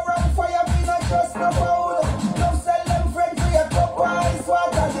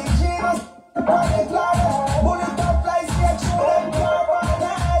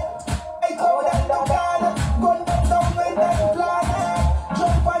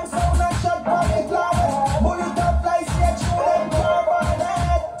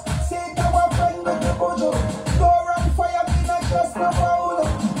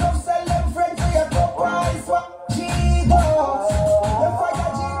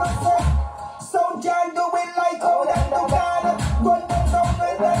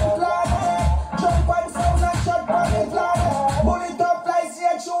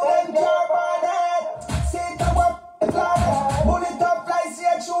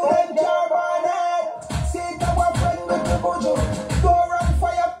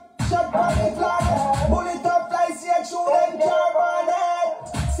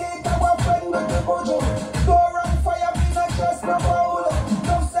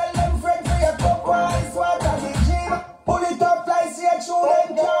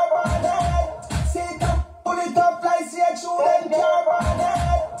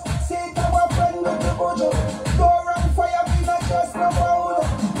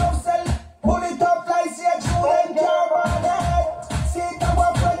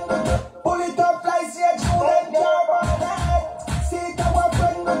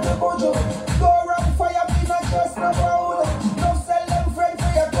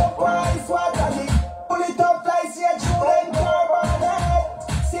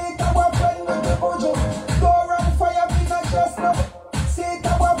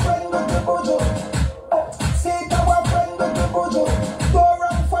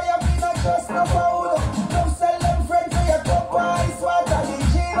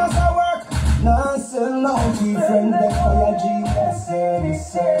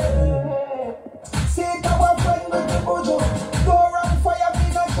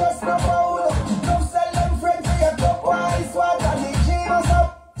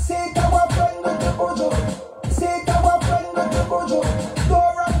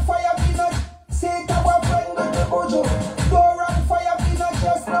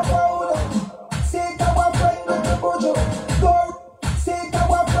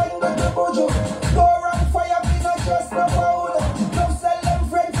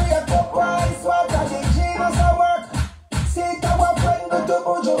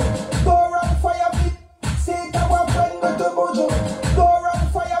 bujo. Go run fire pit. See that our friend with the bujo. Go run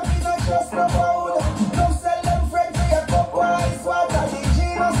fire pit, not just no powder. No sell them friend for your cup of ice water. The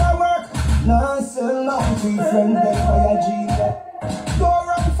genius a work. No sell no free friend them fire genius. Go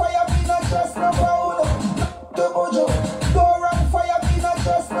run fire pit, not just no powder. The bujo. Go run fire pit, not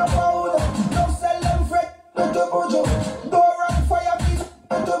just no powder. No sell them friend with the bujo. Go run fire pit,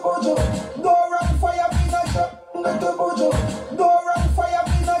 not the bujo. Go run fire pit, not just the bujo. Go run fire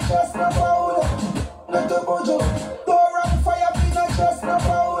pit, not just no powder. Not the bujo. Go run fire pit, not just no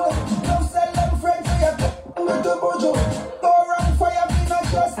powder. No sell them friend for your not the bujo. Go run fire pit, not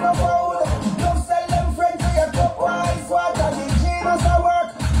just no powder. No sell them friend for your cup of ice water. The genius a work.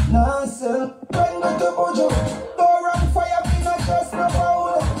 No sell friend with the bujo. Go run fire pit, not just no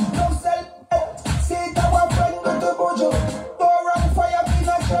powder. No sell. See that our friend with the bujo. Go run fire pit,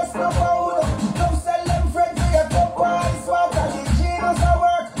 not just no powder. No sell them friend for your cup of ice water. The genius a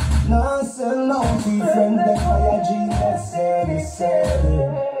work. No sell no free friend them fire genius.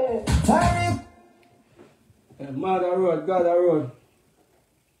 Sorry. Mother road, God a road.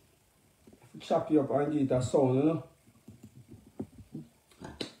 Chop you up and get a sound, you know.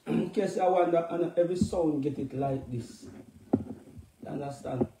 In case I wonder, and every sound get it like this. You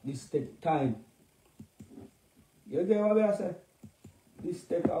understand? This take time. You get what I say? This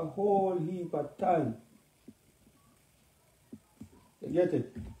take a whole heap of time. You get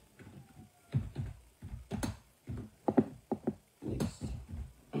it? Next.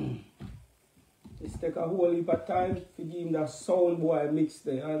 This take a whole heap of time to give him that sound boy mix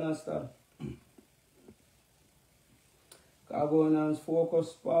there. You understand? Khagonians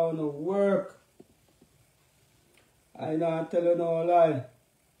focus on the work. I not tell you no lie.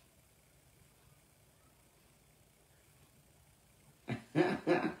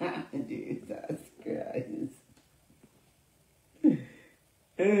 Jesus Christ.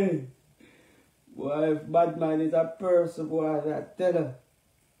 Hey. Boy, if bad man is a person, boy, I tell her.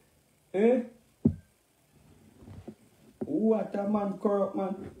 Eh? What a man corrupt,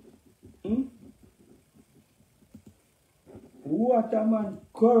 man. Hmm? What a man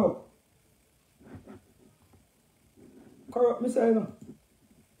corrupt. Corrupt, me say, you know.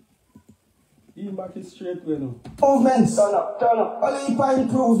 Even back is straight way, no. Improvements. Turn up. Only for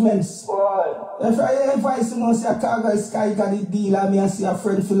improvements. Boy. If I hear advice, you know, say a Khago is sky got the deal, and me I see a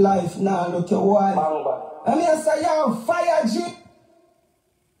friend for life. Now look your wife. And me I say, yo, fire G.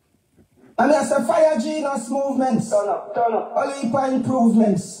 And I say, fire genius movements. Turn up. Only for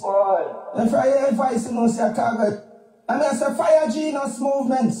improvements. Boy. If I hear advice, you know, say a Khago. And I say fire genius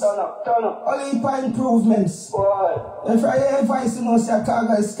movements. Turn up. Only for improvements. Boy. If I hear advice, you know, say a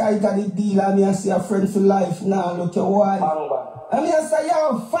Khago is sky got the deal, and me I see a friend for life. Now look your wife. And me I say,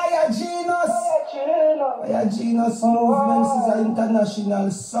 yo, fire genius. Fire genius movements is an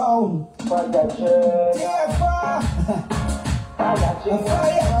international sound. Fire genius.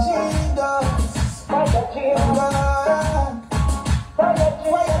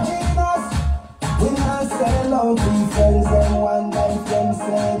 We not sell out the friends and one night them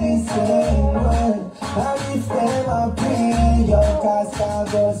say the same word. And if them a pray, your cast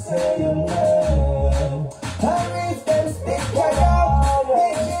Khago say your name. And if them stick around, the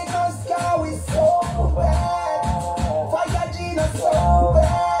genius car we so bad. Fire genius so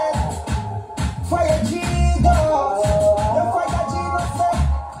bad. Fire genius. The fire genius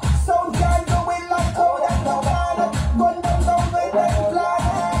sound can do it like cold and no banner. Gun them down with them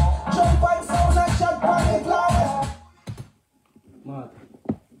planet. Jump and sound and shot panic loud. Mad.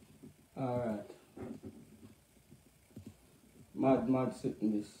 Alright. Mad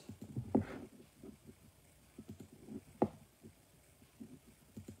sitting this.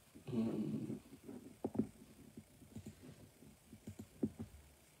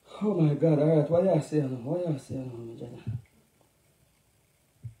 Oh my God, alright, what you saying? No, you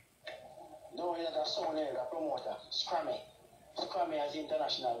know that song there, the promoter, Scrammy. Scrammy as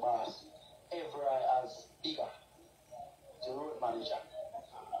international boss. Every as bigger. The road manager.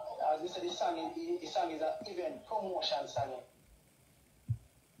 As we said, the song is an event promotion song.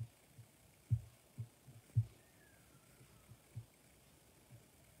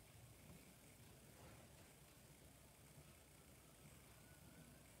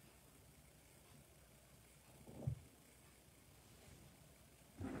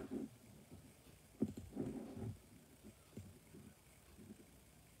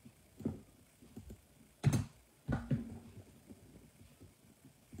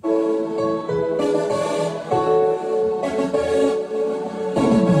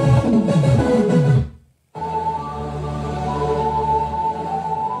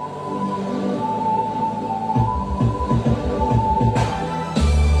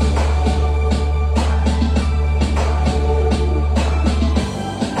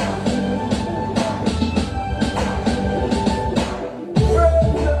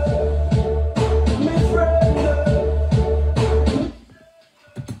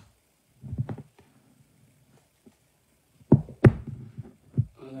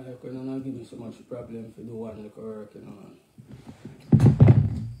 so much problem for the one look work, you know, man.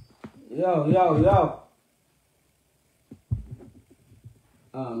 Yo.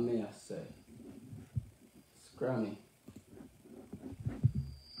 Me I say. Scrammy.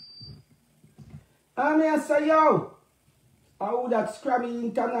 Me I say, yo. How that Scrammy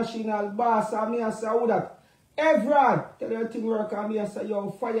international boss, me I say, how that everyone tell you thing work, me I say, yo,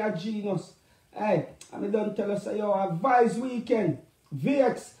 fire genius. Hey, me don't tell us, yo, advice weekend,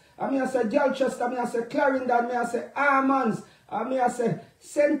 VX, me I say, Gelchester, me I say, Clarendon, me I say, Armans, me I say,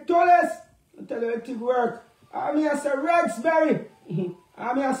 St. Thomas, I tell you thing work, me I say, Rexbury, me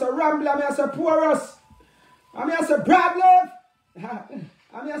I say, Rambler, me I say, Porus, me I say, Bradley,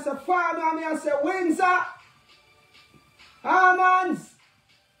 me I say, Farmer, me I say, Windsor, Armans.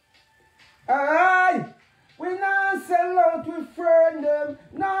 Alright. We now sell out, we friend them.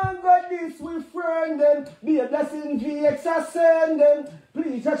 Now got this, we friend them. Be a blessing, VX, I send them.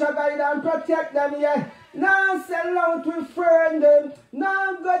 Please touch a guide and protect them, yeah. Now sell out, we friend them.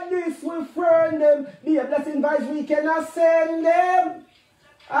 Now got this, we friend them. Be a blessing, vice, we cannot send them.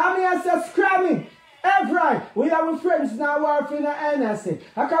 I'm here to scrammy. Every we are with friends now work in the NSC.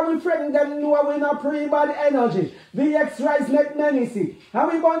 How can we friend them know we not pre-bad energy? VX rise make many see. And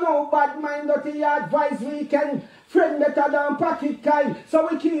we don't know bad mind dirty advice we can friend better than pocket kind. So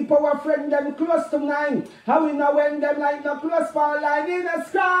we keep our friend them close to 9. How we know when them like no close for line in a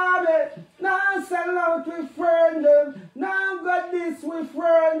scrammy. Now sell out we friend them. Now got this we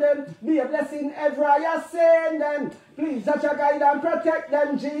friend them. Be a blessing every I send them. Please touch a guide and protect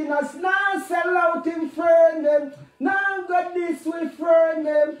them, genius. Now sell out in friend them. Now got this we friend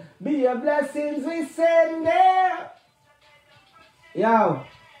them. Be a blessings we send them. Yo.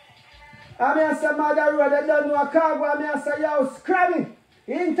 I say Mother Road, I don't know a Khago. I say yo, Scrammy.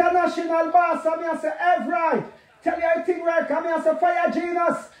 International boss. I say every. Tell you everything right. I say fire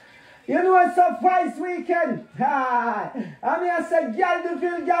genius. You know it's a vice weekend. I say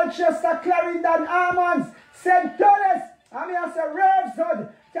Galdeville, Galchester, Clarendon, Armans, St. Thomas. I say Raveswood.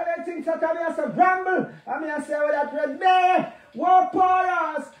 Tell you things that I say Bramble. I say all that Red Bay,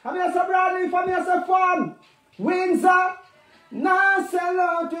 Warporers. I say Bradley, I say Farm, Windsor. Now sell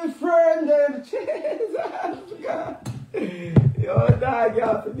out with friend them. Jesus God. Yo dog, you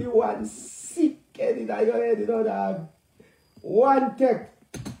have to be one sick headed. I go ahead, you know dog. One tech.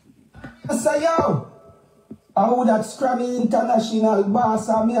 I say yo. I would that Scrammy international boss.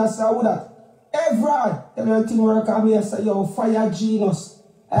 I say I would that. Everyone, everything work on me, I say, yo, fire genius.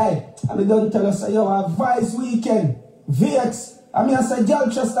 Hey, I don't tell us, yo, advice weekend, VX. I say,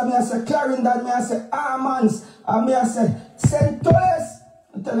 Gelchester, I say, Clarendon, I say, Armans, I say, St. Thomas.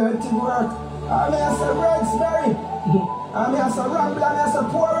 I tell you everything work. I say, Rexbury. I say, Rambler, I say,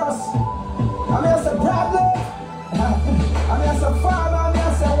 Porus. I say, Bradley. I say, Farmer, I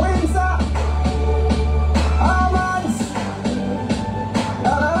say, Windsor. Armans.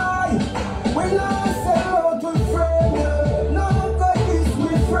 We now sell out with friend. Now got this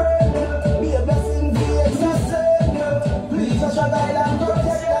with friend. Be a blessing, VX, I send. Please touch a guide and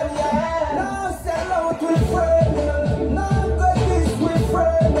protect them, yeah. Now sell out with friend. Now got this with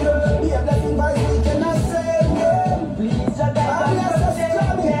friend. Be a blessing, vice, we cannot send. Please touch a guide and protect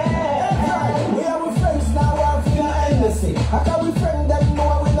them, yeah. We are with friends now, we're feeling endlessly. How can we friend them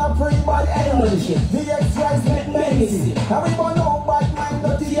know we not pre-bad energy? VX rise make many. How we gonna know bad mind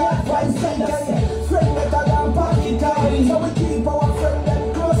dirty advice we can friend better than pocket time. So we keep our friend them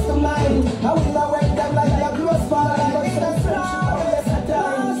close to mind. How we know when them like they're close for life. But in a friendship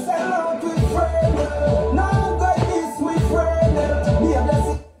now sell out with friend. Now got this with friend. Be a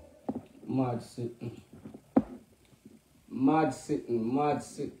blessing. Mad sitting. Mad sitting. Mad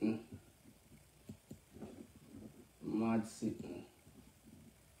sitting. Mad sitting.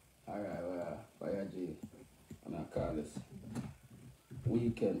 Alright, well, fire G. I'm gonna call this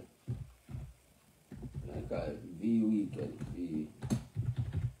weekend. I call it V weekend. V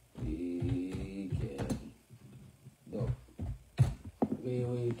weekend. Dub. V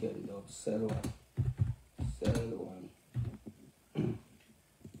weekend. Dub. Sell one. Sell one.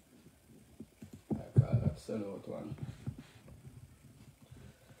 I call that sell out one.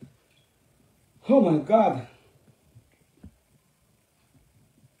 Oh my God.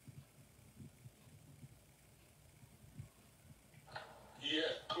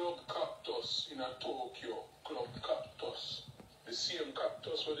 Club Cactus in Tokyo, Club Cactus. The same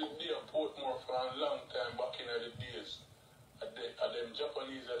cactus where they did a Portmore for a long time back in the days. And them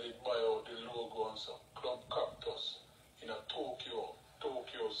Japanese that did buy out the logo and so. Club Cactus in Tokyo,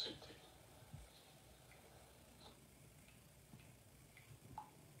 Tokyo City.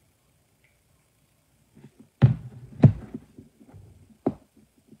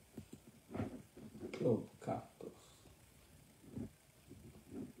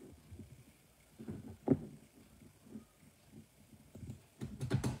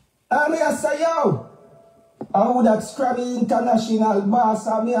 And I say, yo, I would that Scrabby International boss,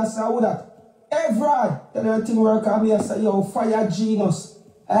 and I say, I would that. Every tell everything work, and I say, yo, Fire Genius.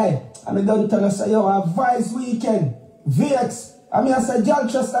 Hey, and I don't tell us, yo, a Vice Weekend, VX, and I say,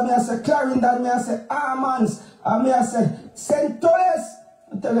 Jaltrust, and I say, Clarendon, and I say, Armans, and I say, St. Thomas,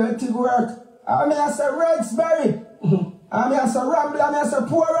 and tell everything work, and I say, Redesbury, and I say, Ramble, and I say,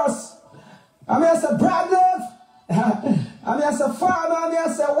 Porus, and I say, Bradley, and I say, Farmer, and I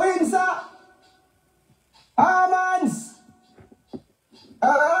say, Windsor, Armans,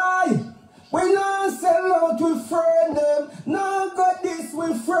 aye. We don't sell out, we friend them. No got this,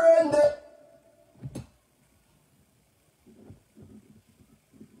 we friend them.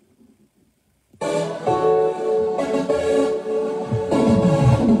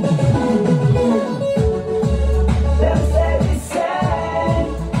 Them say we sell,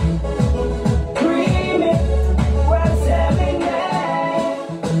 creamy, well selling there.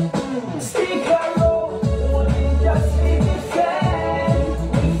 Stick around, only just leave it friend.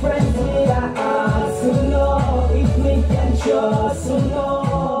 We friends we are so know if we can show so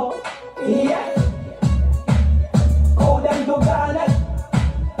know. Yeah. How them do garnet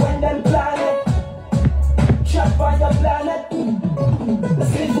when them planet shot by the planet.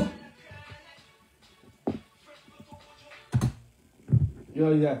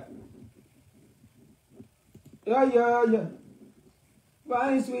 Yeah.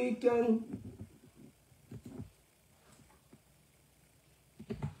 Vice Weekend.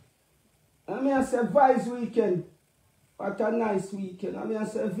 I say Vice Weekend. What a nice weekend. I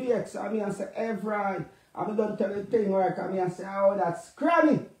say VX. I say every. I don't tell the thing work. I say, oh, that's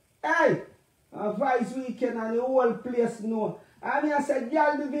scrammy. Hey, a Vice Weekend and the whole place know. I say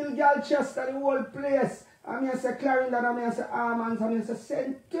Galdeville, Galchester, the whole place. I say Clarendon, I say Armans, I say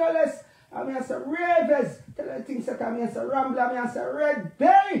St. Thomas, I say Ravens. Tell the things that I say Rambler, I say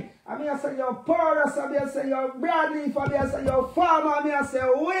Redberry. I say your Porus, I say your Bradley, I say your Farmer, I say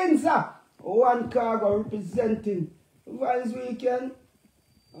Windsor. One Khago representing Vice Weekend,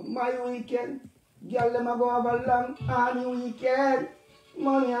 my weekend. Girl, them a go have a long army weekend.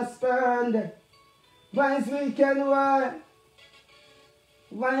 Money I spend. Vice Weekend, why?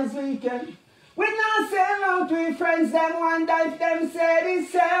 Vice Weekend. We not sell out with friends, them wonder if them say the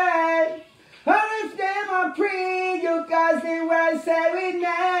same. Or if them a pre you cause the world say we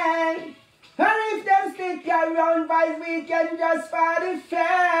name. Or if them stick around Vice Weekend just for the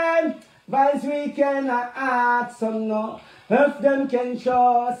fame. Vice Weekend I ask some no. If them can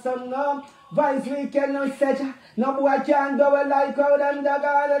show some no. Vice Weekend no set. No boy can do it like how them dog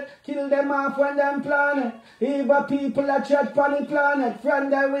on it. Kill them off when them planet. Even people a chat on the planet.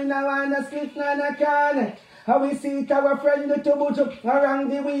 Friend that we now wanna sleep on a corner. How we see it our friend the tubuchu. Around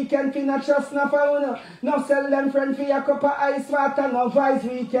the weekend finna trust no phone. No sell them friend for a cup of ice water. No Vice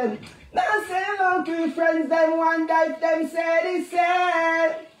Weekend. Now sell out to friends them wonder if them say the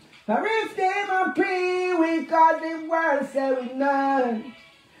same. Or if them a pre we cause the world say we none.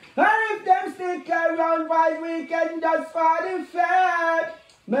 Or if them stick around Vice Weekend just for the fame.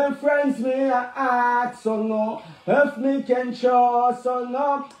 My friends me a ask so no. If me can show so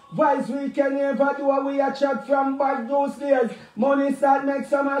no. Vice Weekend never do a we a chat from back those days. Money start make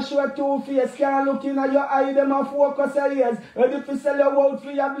some a show two face. Can't look in at your eye them a focus a ears. Ready to sell your out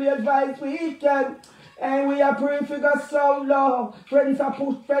for your blade Vice Weekend. And we are praying figure so low. Friends are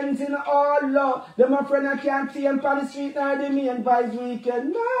put friends in all law. Them a friend I can't see them on the street nor the main Vice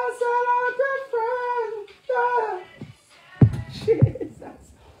Weekend. No, sell out a friend.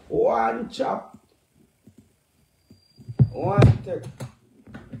 Jesus. One chop. One take.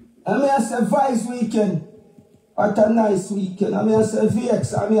 I say Vice Weekend. What a nice weekend. I say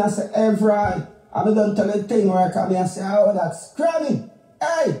VX. I say every. I don't tell the thing work. I say, oh, that's scrammy.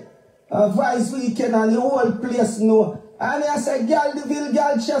 Hey. Vice Weekend and the whole place know. I say Galdeville,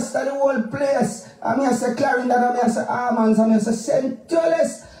 Galchester, the whole place. I say Clarendon, I say Armans, I say St.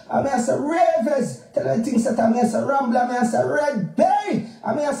 Thomas, I say Ravens. Tell the things that I say Rambler, I say Redberry.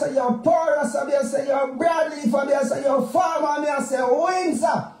 I say your Porus, I say your Bradley, I say your Farmer, I say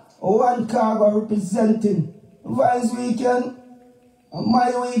Windsor. One Khago representing Vice Weekend,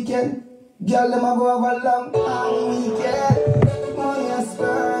 my weekend. Girl, them a go have a long army weekend. Money I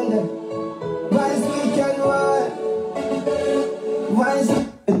spend. Vice Weekend, what? Vice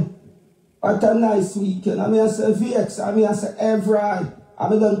Weekend. What a nice weekend. I say VX, I say every. I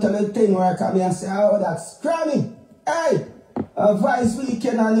don't tell the thing work. I say, oh, that's scrammy. Hey, Vice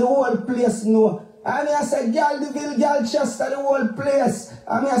Weekend and the whole place know. I say Galdeville, Galchester, the whole place.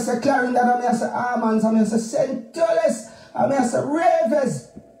 I say Clarendon, I say Armans, I say St. Thomas, I say Ravens.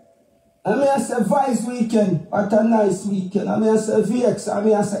 I mean, I say Vice weekend, what a nice weekend. I mean, I say VX, I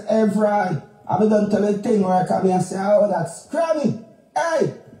mean, I say every. I mean, don't tell a thing where I mean, I say, oh, that's cramming.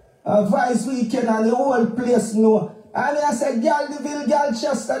 Hey, a Vice weekend and the whole place know. I mean, I say Galdeville,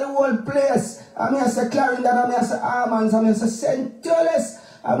 Galchester, the whole place. I mean, I say Clarendon, I mean, I say Armans, I mean, I say St. Tullis.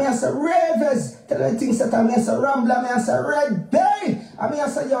 I mean, I say Ravens, tell the things that I mean, I say Rambler, I mean, I say Red Bay. I mean, I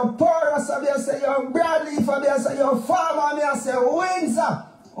say your Porus, I mean, I say your Bradley, I mean, I say your Farmer, I mean, I say Windsor.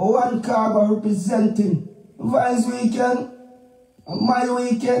 One Khago representing Vice weekend, my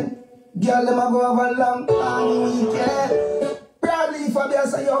weekend, girl them a go over long army weekend. Bradley for me I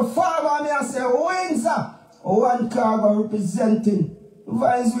say your Farmer, me I say Windsor. One Khago representing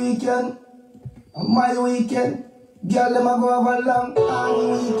Vice weekend, my weekend, girl them a go over long army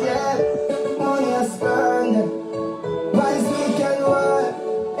weekend. Money I spend, Vice weekend what?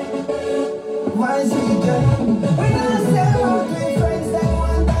 Vice weekend. When I say my three friends that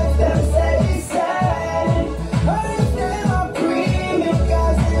want life, them say the same. But if them are premium,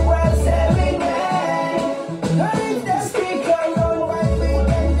 cause they were selling men. And if they speak around, why we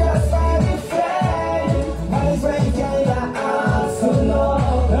can just find a friend. Vice weekend, I also know.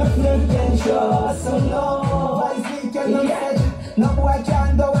 If you can show us so no. Vice weekend, I'm said, no boy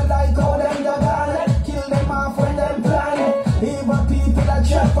can do it like how them the planet. Kill them off when them planet. Even people that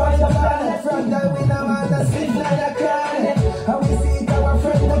trap on the planet. From the winner man, the sleep like a clan. And we see our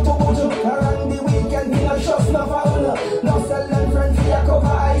friend the Tubuju. Around the weekend, we no trust no foul. No sell them friends, we a cover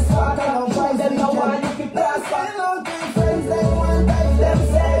ice water. No try them, no one if it pass. Find out the friends, they want life, them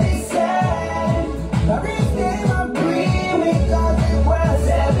say the same. But if they want premium, cause it was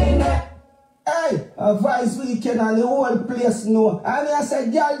having it. Hey, a Vice weekend and the whole place know. I mean, I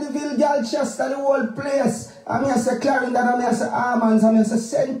say Galdeville, Galchester, the whole place. I mean, I say Clarendon, I mean, I say Armans, I mean, I say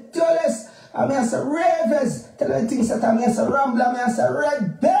St. Tullis. I mean, I say Ravens. Tell the things that I mean, I say Rambler, I mean, I say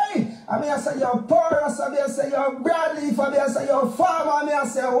Red Bay. I mean, I say your Porus, I mean, I say your Bradley, I mean, I say your Farmer, I mean, I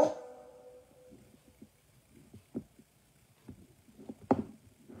say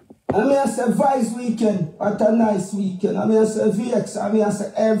I mean, I say Vice weekend, what a nice weekend. I mean, I say VX, I mean, I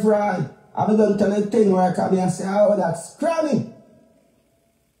say every. I mean, don't tell a thing where I mean, I say, oh, that's cramming.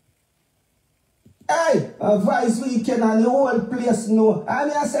 Hey, a Vice weekend and the whole place know. I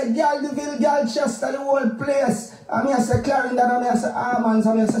mean, I say Galdeville, Galchester, the whole place. I mean, I say Clarendon, I mean, I say Armans,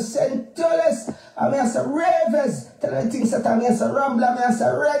 I mean, I say St. Tullis. I mean, I say Ravens. Tell the things that I mean, I say Rambler, I mean, I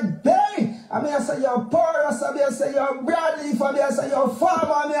say Red Bay. I mean, I say your Porus, I mean, I say your Bradley, I mean, I say your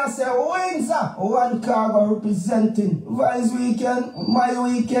Farmer, I mean, I say Windsor. One Khago representing Vice weekend, my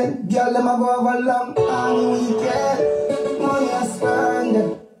weekend, girl them a go over long army weekend. Money I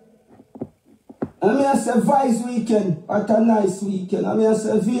spend. I mean, I say Vice weekend, what a nice weekend. I mean, I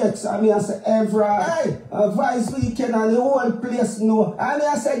say VX, I mean, I say every. Hey, a Vice weekend and the whole place know. I mean,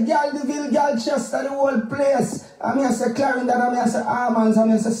 I say Galdeville, Galchester, the whole place. I mean, I say Clarendon, I mean, I say Armans, I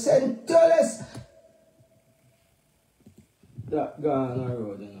mean, I say St. Tullis. That gone on the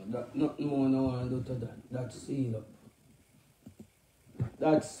road, you know. That nothing more no want to do to that. That's seal up.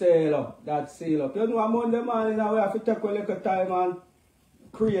 That's sail up. That's sail up. You know, on Monday morning, now we have to take a little time and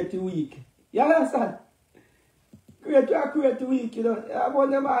create a week. You understand? Create a week, you know. On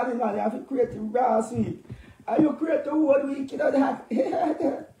Monday morning, man, you have to create a brass week. And you create a whole week, you know that.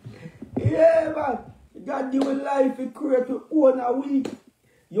 Yeah, man. God give you life, you create your own a week.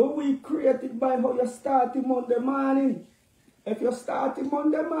 Your week created by how you start Monday morning. If you start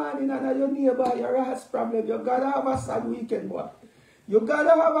Monday morning and your neighbor, you has problem, you gotta have a sad weekend, boy. You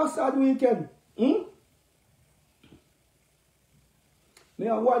gotta have a sad weekend. Me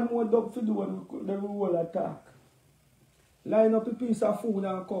have one more dub to do when the whole attack. Line up a piece of food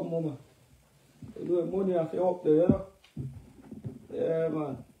and come, mama. You do money have you up there, you know? Yeah,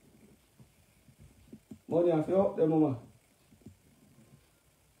 man. Money have you up there, mama.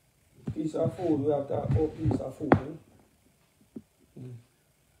 Piece of food, we have to have a piece of food,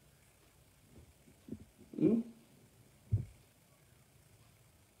 you know?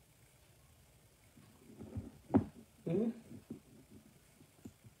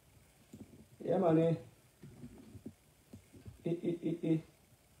 Yeah, man, eh?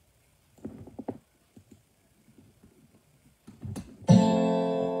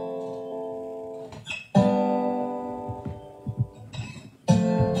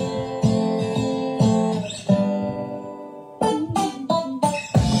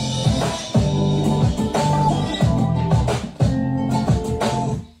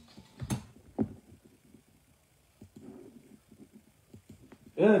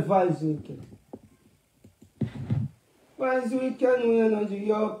 Yeah, Vice weekend. Vice weekend, we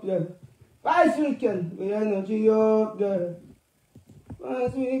energy up there. Vice weekend, we energy up there.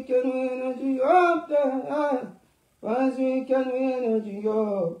 Vice weekend, we energy up there. Vice weekend, we energy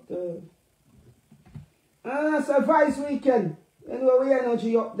up there. So Vice weekend, you know, we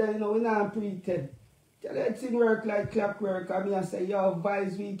energy up there, you know, we not pretend. Tell that thing work like clockwork. I mean, I say, yo,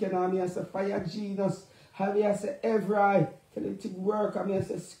 Vice weekend, I mean, I say, fire genius. I mean, I say, every eye. Tell that thing work, I mean, I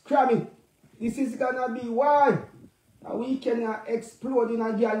say, scram it. This is gonna be why. A weekend explode in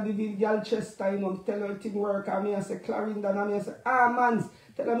a girl chest time, you know, tell her thing work, I mean, I say, Clarendon, I mean, I say, Armands.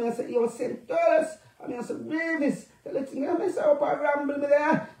 Tell me, I say, yo, St. Thomas. I mean, I say, Davis. Tell her thing, I mean, I say, up a ramble me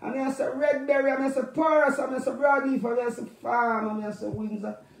there. I mean, I say, Redberry, I mean, I say, Porus, I mean, I say, Broadleaf, I mean, I say, Farm, I mean, I say,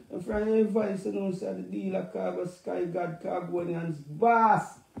 Windsor. And from your voice, you know, say, the dealer, Khago, Sky God, Khagonians,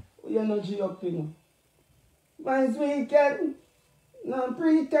 boss. We energy up, you know. Mine's weekend. No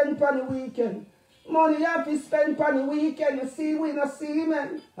pretend for the weekend. Money you have to spend for the weekend. You see, we no see,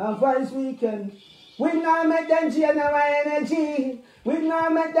 man. And Vice weekend. We not make them drain our energy. We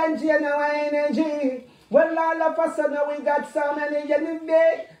not make them drain our energy. Well, all of a sudden we got so many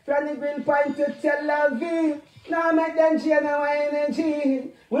enemies. From the Green Point to Tel Aviv. Now make them drain our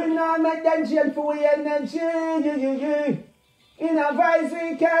energy. We not make them drain for our energy. In a Vice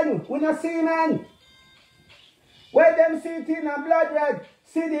weekend, we no see, man. Where them sitting a blood red,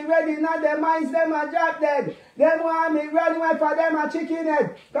 see the red in their minds, them a drop dead. Them want me run away for them a chicken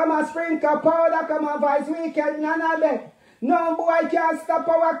head. Come a sprinkle powder, come a Vice weekend, none of them. No boy can stop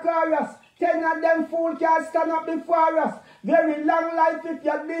our chorus. 10 of them fool can stand up before us. Very long life if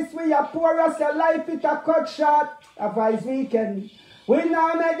you're this way, you pour us your life it a cut short. A Vice weekend. We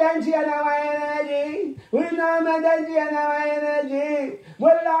now make them drain our energy. We now make them drain our energy.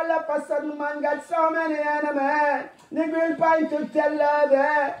 Well, all of a sudden, man got so many enemies. The Green Point to tell her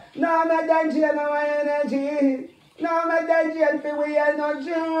that. Now make them drain our energy. Now make them drain for we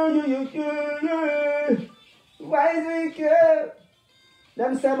energy. Why is we care?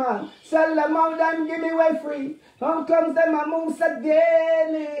 Them say, man, sell them out and give me away free. How comes them a move so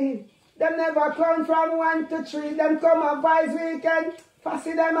daily? Them never come from 1 to 3. Them come on Vice weekend.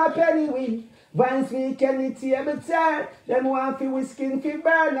 Fancy them a penny win. Vice weekend it's every time. Them want fi we skin fi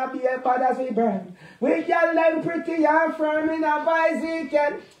burn. A be a bad as we burn. We get them pretty and firm in a Vice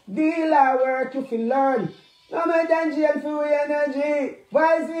weekend. Deal our work you fi learn. No make them jail for we energy.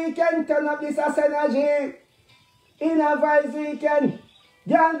 Vice weekend turn up this as energy. In a Vice weekend.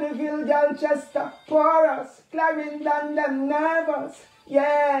 Girl Deville, girl Chester, Porus, Clarendon, them nervous.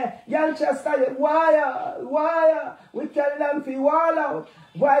 Yeah, girl Chester, wire. We tell them fi wall out.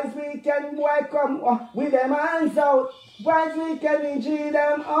 Vice weekend, boy come with them hands out. Vice weekend, we G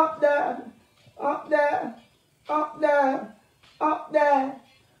them up there.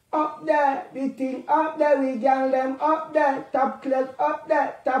 The thing up there, we gang them up there. Top clothes up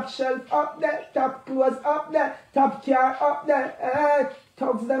there, top shelf up there, top clothes up there, top car up there.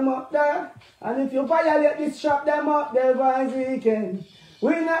 Tugs them up there. And if you violate this, shop them up there, Vice weekend.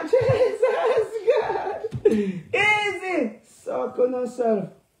 We not Jesus God. Easy. Suck on yourself.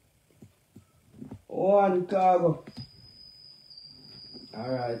 One Khago.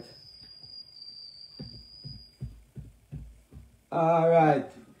 Alright.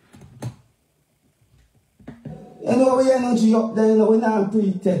 You know we energy up there, you know we not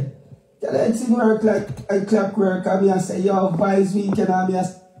pretend. Tell that thing work like a clockwork. I mean I say, yo, Vice weekend, I mean I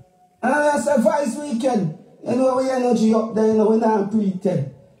say Vice weekend. You know we energy up there, you know we not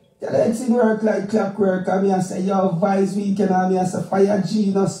pretend. Tell that thing work like clockwork. I mean I say, yo, Vice weekend, I mean I say fire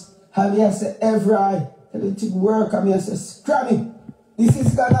genius. I mean I say every eye. Tell that thing work, I mean I say scram it. This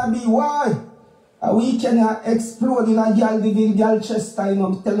is gonna be why. A weekend explode in a girl chest time.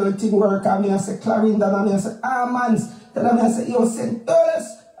 Tell her thing work, I mean I say Clarendon, I mean I say Armands. Tell me I say, yo, St.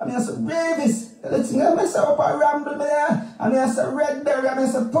 Thomas. I mean I say Davis. Tell her thing, I mean I say up a ramble me there. I mean I say Redberry, I mean I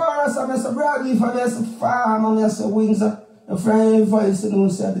say Porus, I mean I say Broadleaf, I mean I say Farm, I mean I say Windsor. And from your voice, you know,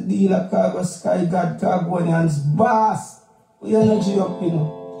 say the dealer, Khago, Sky God, Khagonians, boss. We energy up, you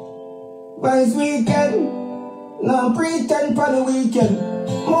know. Vice weekend. No pretend for the weekend.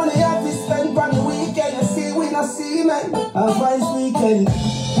 Money you have to spend for the weekend. You see, we not see, man. A Vice weekend.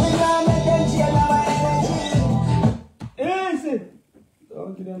 We not make them drain our energy. Easy.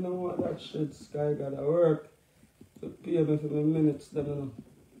 Don't give them know what that shit. Sky gotta work to pay me for my minutes, them, you know.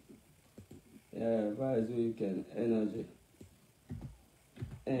 Yeah, Vice weekend. Energy.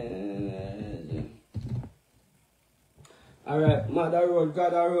 Alright, Mother Road,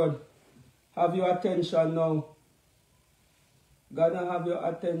 God Road. Have your attention now. Gonna have your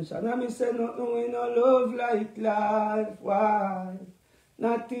attention. I mean, say nothing we no love like life. Why?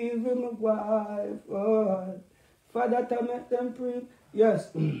 Not even my wife. Why? Father to make them pray.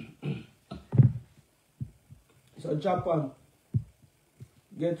 Yes. So Japan.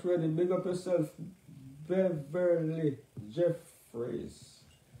 Get ready. Big up yourself. Beverly Jeffries.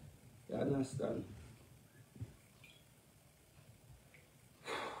 You understand?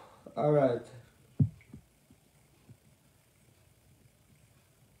 Alright.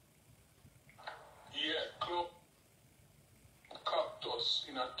 Yeah, Club Cactus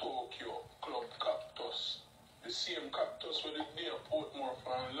in a Tokyo. Club Cactus. The same cactus with the near Portmore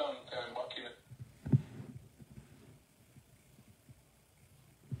for a long time back in it.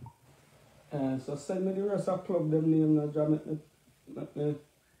 So send me the rest of club them name now, John. Let me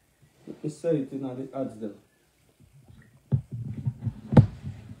say it in the ads them.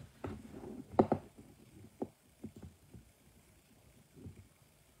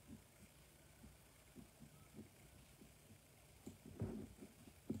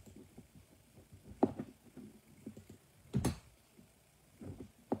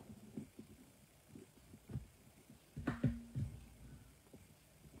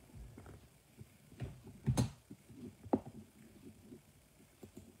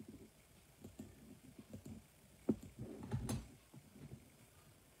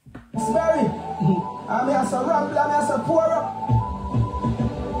 Very. I'm here to ramble, I'm here to pour up.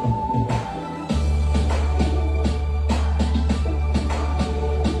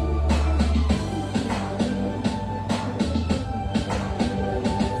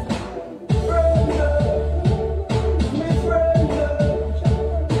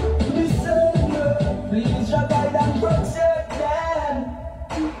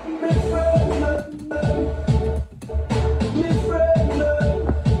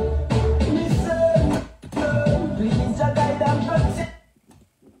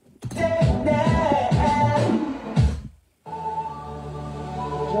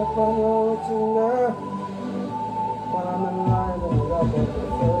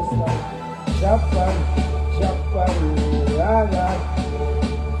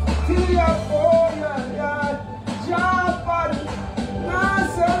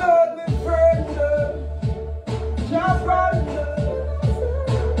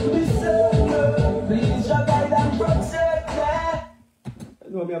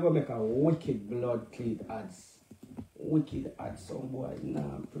 No, me are gonna make a wicked blood clean ads. Wicked ads, some boy.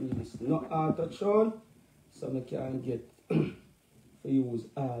 Nah, please. Not auto tune, so me can get to use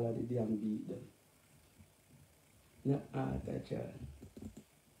all of the damn beat them. Not auto tune.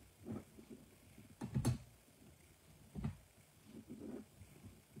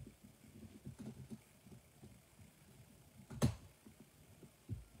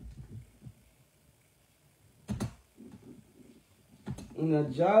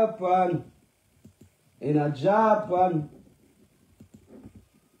 In Japan, I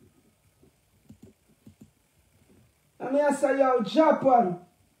mean, I say, yo, Japan,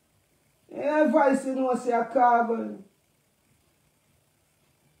 everybody say no, say a Khago.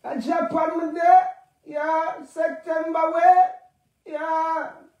 A Japan with there, yeah, September way,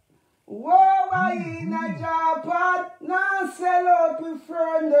 yeah. Whoa, why in a Japan? Now sell out with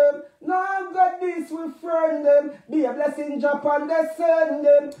friend them. Now got this with friend them. Be a blessing Japan, they send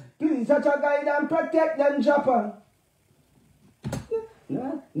them. Please touch a guide and protect them Japan.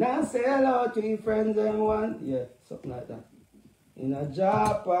 Now sell out with friends them one. Yeah, something like that. In a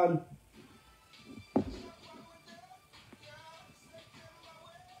Japan.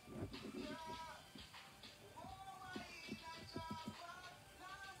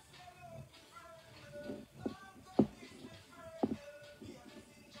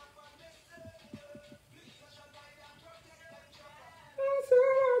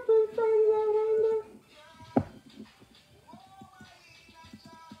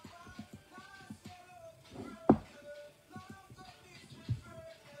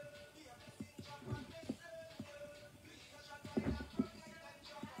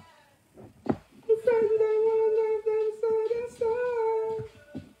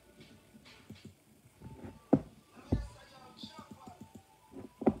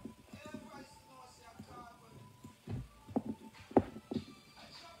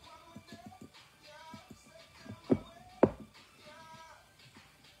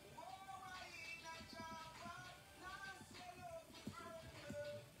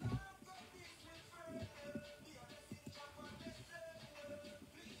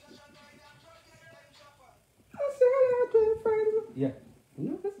 Yeah.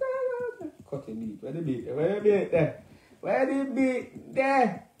 No, that's not. Cut the beat. Where the beat? Where the beat there? Where the beat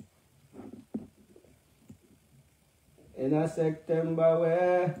there? In a September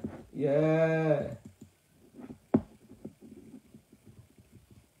where? Yeah.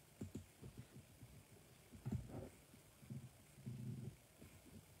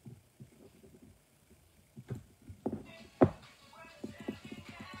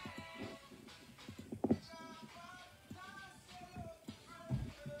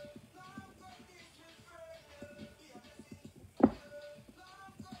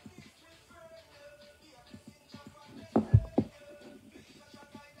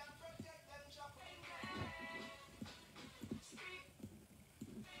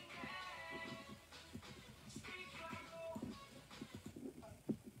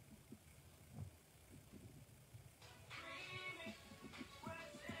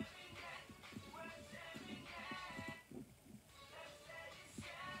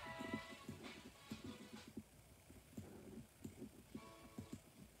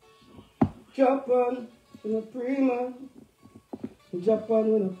 Japan, with a pre-man.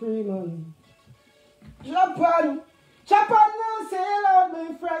 Japan, with a pre-man. Japan, Japan now sail out,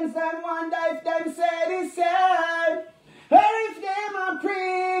 my friends, them wonder if them say the same. Or if them a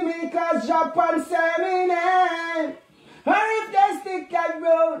pre me, cause Japan say me name. Or if they stick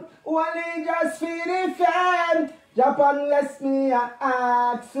around, only just feel the fame. Japan lets me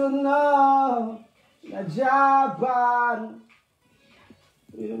ask to know. Japan.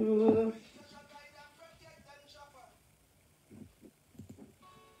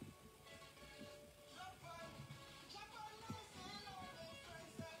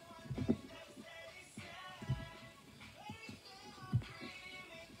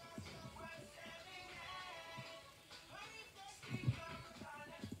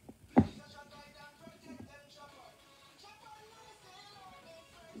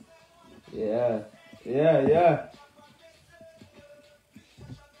 Yeah, yeah, yeah.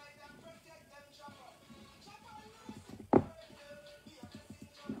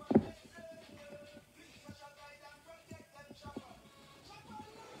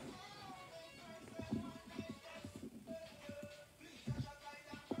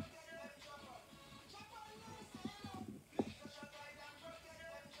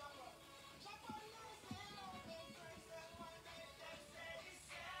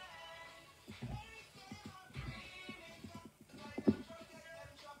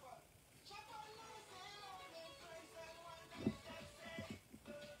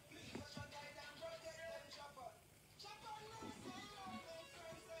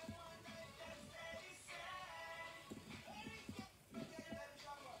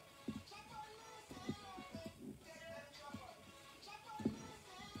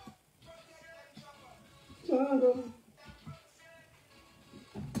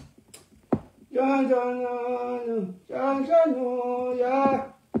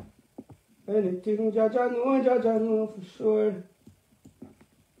 Yeah. Anything Jaja know for sure.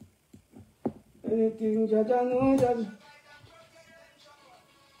 Anything Jaja know, Jaja.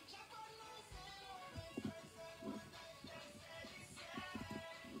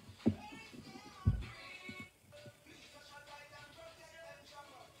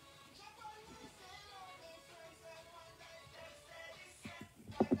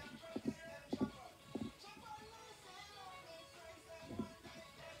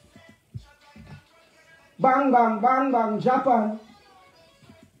 Bang, bang, bang, bang, Japan.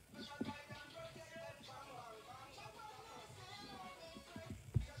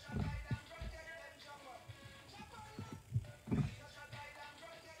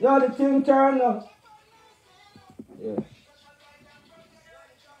 Yo, the thing turn up. Yeah.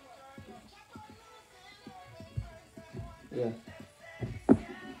 Yeah.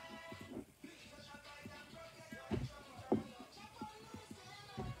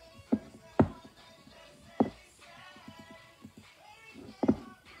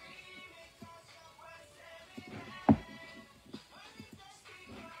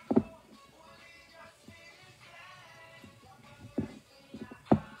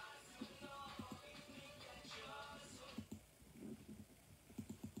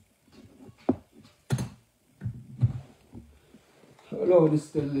 Allow this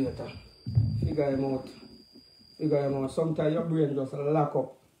till later. Figure him out. Figure him out. Sometimes your brain just lock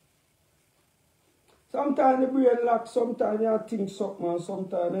up. Sometimes the brain lock, sometimes you think something, and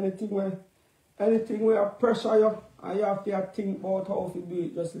sometimes anything where pressure you and you have to think about how to do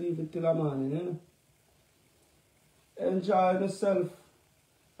it, just leave it till the morning, you know. Enjoy yourself.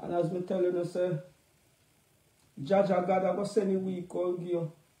 And as me tell you, say, Jaja God I go send a week or give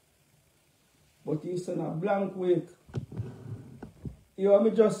you. But you send a blank week. You want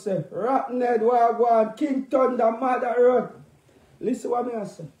me just say, Rotten Head, Wagwan, King Thunder, Mother Earth. Listen what me I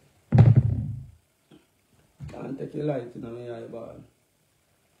say. Can't take a light in my eyeball.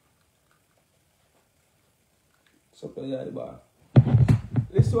 Suck your eyeball.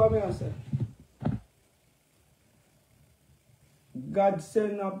 Listen what me I say. God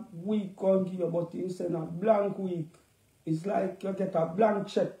send a week on you, but he send a blank week. It's like you get a blank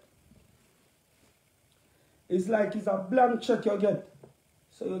check. It's like it's a blank check you get.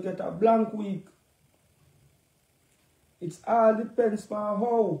 So you get a blank week. It all depends on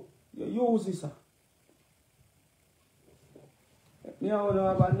how you use this. Me I want to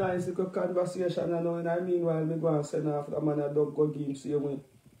have a nice little conversation and when I meanwhile me go and send off the man a dog go give him same way.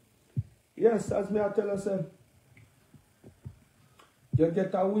 Yes, as me I tell you, say, you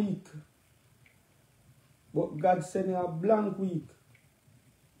get a week. But God send you a blank week.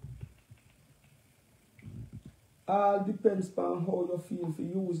 All depends on how you feel if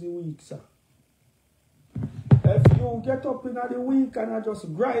you use the week, sir. If you get up in the week and I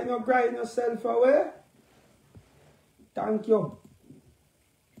just grind yourself away, thank you.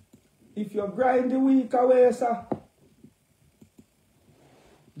 If you grind the week away, sir,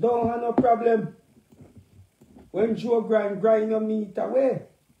 don't have no problem. When you grind your meat away.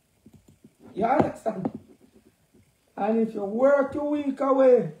 You understand? And if you work your week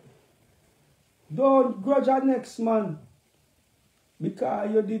away, don't grudge the next man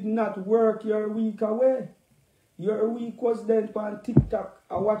because you did not work your week away. Your week was then on TikTok.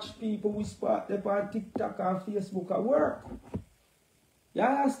 I watch people whisper them on TikTok and Facebook at work. You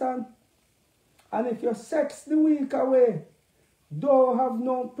understand? And if you sex the week away, don't have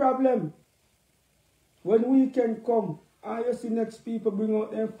no problem. When weekend come, and you see next people bring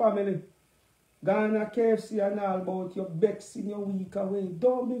out their family, gone to KFC and all about your vex in your week away.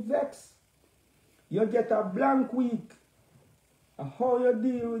 Don't be vexed. You get a blank week. How you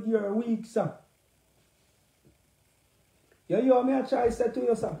deal with your week, sir? You hear me I try to say to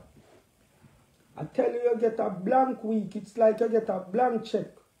you, sir? I tell you, you get a blank week. It's like you get a blank check.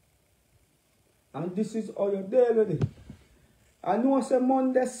 And this is how you deal with it. I know I say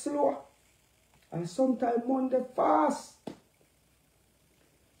Monday slow. And sometimes Monday fast.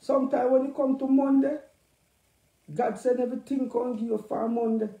 Sometimes when you come to Monday, God said everything can give you for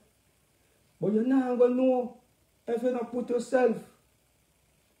Monday. But you're not going to know if you don't put yourself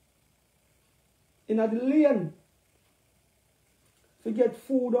in the lane to get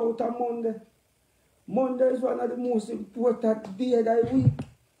food out on Monday. Monday is one of the most important days of the week.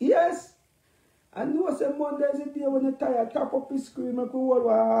 Yes. I know I say Monday is the day when you're tired. Tap up his screen and go all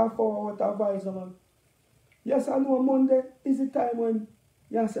half hour with a voice, man. Yes, I know Monday is the time when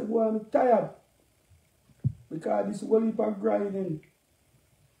you say, boy, I'm tired. Because this whole heap of grinding.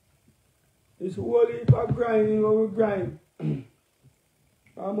 This whole heap of grinding when we grind.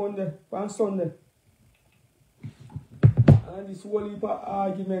 On Monday, on Sunday. And this whole heap of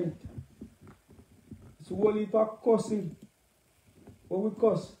argument. This whole heap of cussing. When we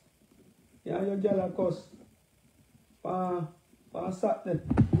cuss. Yeah, your girl a cuss. On Saturday.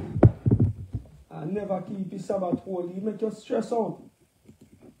 And never keep his Sabbath holy. You make you stress out.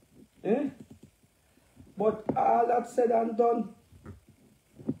 Eh? But all that said and done,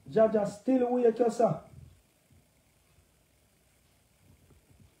 Jaja still wake you, sir.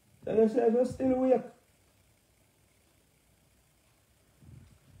 Tell yourself you're still wake.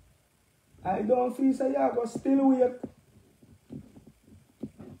 I don't feel so you're going to still wake.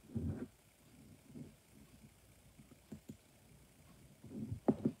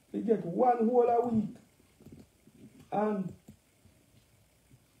 You get one whole a week. And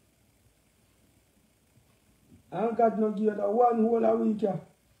God no give you that one whole a week. Yeah.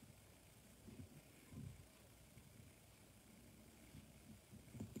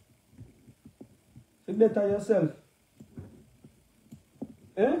 You better yourself.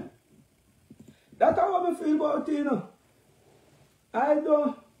 Eh? That's how I feel about it, you know. I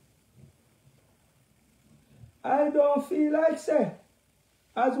don't feel like, say,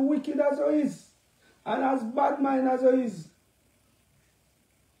 as wicked as he is, and as bad mind as he is.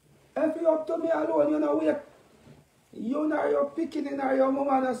 If you up to me alone, you know, wake. You know you're picking in your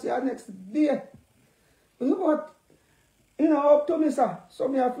mama and say the next day. But, you know, up to me, sir. So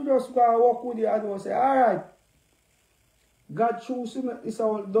me have to just go and walk with you and say, alright. God choose him, this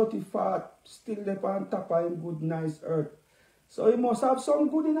all dirty fat still there on top of him good nice earth. So he must have some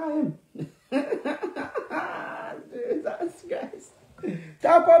good in him. Jesus Christ.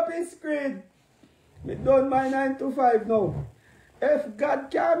 Tap up his screen. We done my 9 to 5 now. If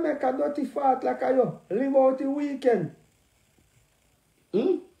God can make a dirty fat like you, live out the weekend.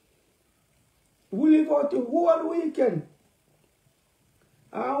 We live out the whole weekend.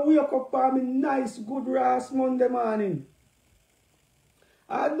 And wake up on me nice good ras Monday morning.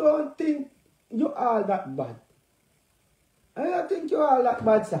 I don't think you all that bad. I don't think you all that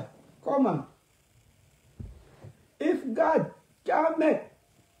bad, sir. Come on. If God can make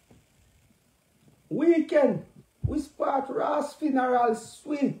weekend, we start Ross funeral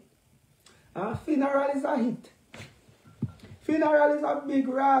sweet. And funeral is a hit. Funeral is a big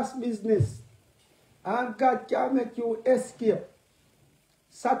Ross business. And God can make you escape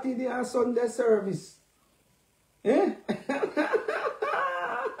Saturday and Sunday service. Eh?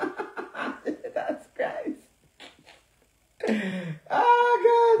 That's Christ.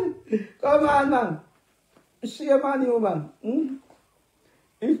 Oh, God. Come on, man. Shame on you, man.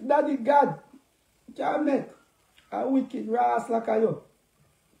 If Daddy God can make a wicked ras like you,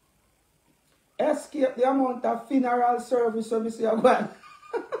 escape the amount of funeral service so we see a man.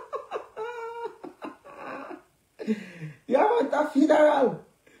 The amount of funeral.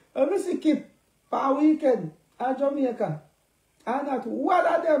 Let me see keep per weekend. and Jamaica. And not one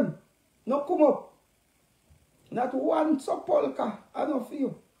of them no come up. Not one sepulchre enough for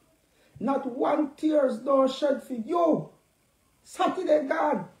you. Not one tears no shed for you. Saturday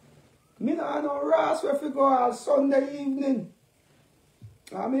gone. Me no have no ras where we go all Sunday evening.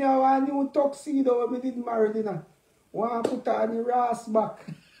 And me have a new tuxedo when me did marry dinner. Want to put on the ras back.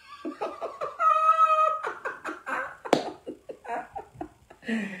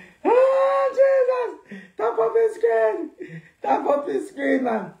 Ah, Jesus! Tap up his screen! Tap up his screen,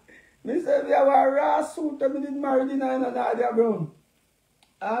 man. Me say me have a ras suit when me did marry dinner in Nadia Brown.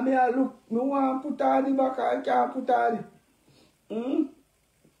 And me a look, me want to put on the back, I can't put on it.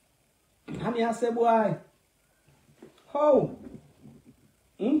 And me a say, boy, how?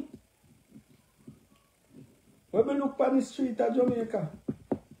 When we look on the street of Jamaica,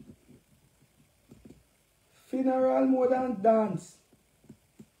 funeral more than dance.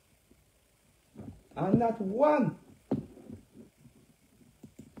 And not one.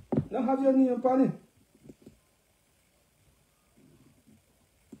 Now have your name upon it.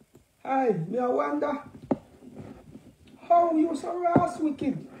 Hi, me I wonder how you so ras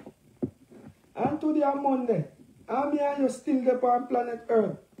wicked. And today on Monday, and me and you still there on planet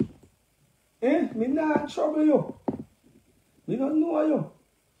Earth. Me not trouble you. Me don't know you.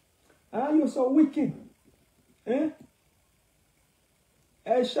 And you so wicked. Hey,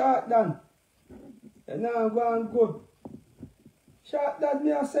 short Dan. And now I'm going good. Short Dan,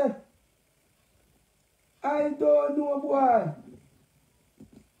 me I say, I don't know, boy.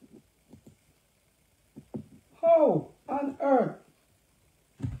 How on earth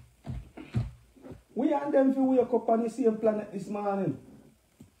we and them to wake up on the same planet this morning?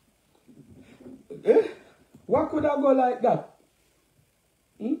 What could I go like that?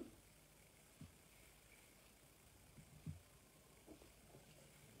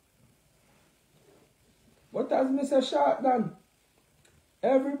 But as Mr. Short Dan,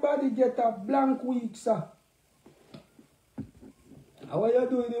 everybody get a blank week, sir. How are you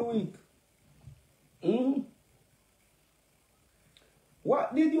doing the week?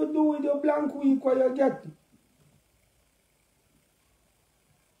 What did you do with your blank week what you get?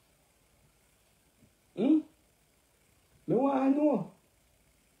 Me want to know.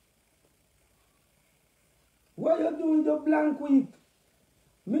 What you do with your blank week?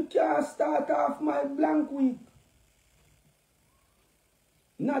 Me can't start off my blank week.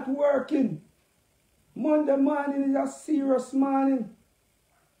 Not working. Monday morning is a serious morning.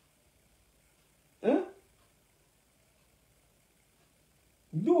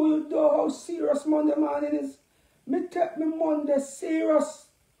 Do you know how serious Monday morning is? Me take me Monday serious.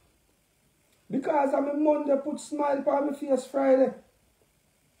 Because I'm a Monday put smile on my face Friday.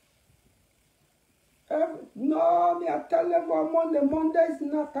 No, me I tell them about Monday. Monday is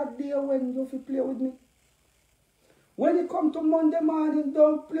not a day when you play with me. When you come to Monday morning,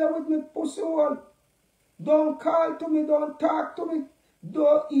 don't play with me, pussy hole. Don't call to me, don't talk to me.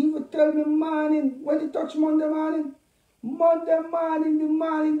 Don't even tell me morning when you touch Monday morning. Monday morning, the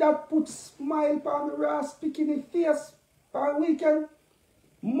morning that puts smile on the ras, picking the face on weekend.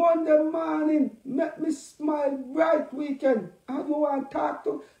 Monday morning, make me smile bright weekend. And you want to talk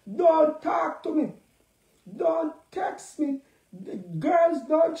to me? Don't talk to me. Don't text me. The girls,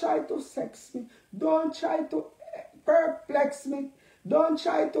 don't try to sex me. Don't try to perplex me. Don't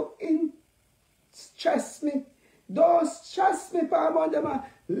try to stress me. Don't stress me for Monday morning.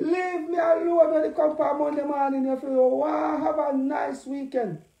 Leave me alone when you come for Monday morning if you want to have a nice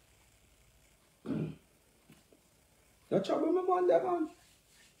weekend. Don't trouble me Monday, man.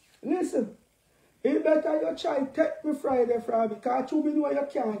 Listen, it better you try take me Friday from me, because you know you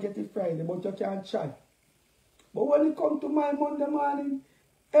can't get it Friday, but you can try. But when it come to my Monday morning,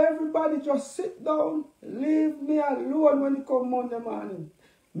 everybody just sit down, leave me alone when it come Monday morning.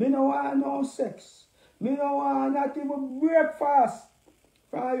 Me no want no sex. Me no want not even breakfast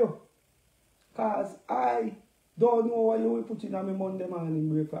from you. Because I don't know what you will put in on my Monday morning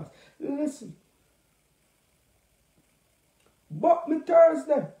breakfast. Listen. But me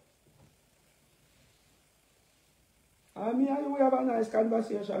Thursday. And me and you will have a nice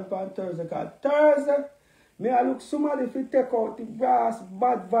conversation on Thursday. Because Thursday, me I look somebody if you take out the brass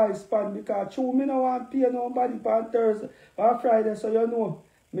bad vibes pan, because true me no want pay nobody on Thursday or Friday, so you know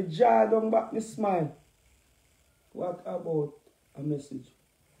me jaw down back, me smile. What about a message?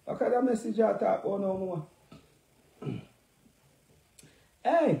 What kind of message I talk about no more?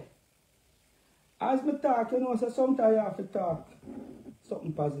 Hey, as me talk, you know, so sometimes you have to talk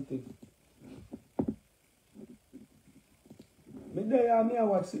something positive. Me there, me I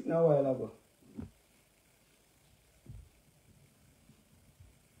watch it a while ago.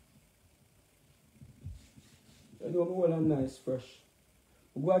 You know, me well and nice, fresh.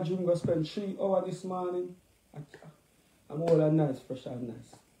 We go to gym, go spend 3 hours this morning. I'm all and nice, fresh and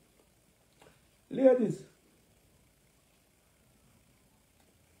nice. Ladies,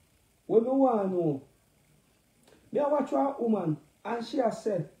 what me want to know, me I watch a woman and she has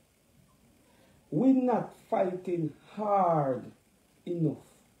said, we're not fighting hard enough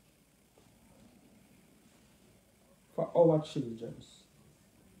for our children.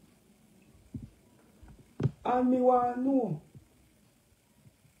 And me want to know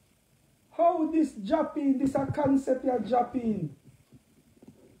how this Japan, this a concept of Japan,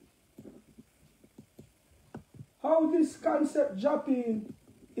 how this concept Japan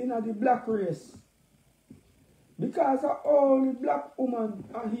in the black race. Because only black women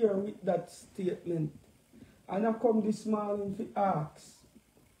are here with that statement. And I come this morning to ask,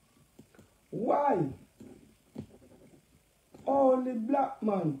 why only black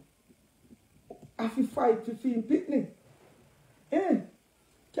man have to fight to feel picnic? Eh?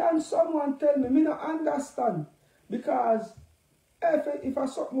 Can someone tell me? Me not understand. Because if I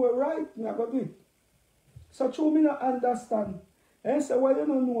something were right, me I go do it. So true me not understand. And say, well, you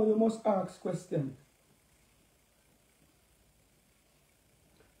don't know, you must ask questions.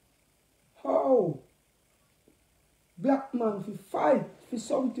 How black man fi fight for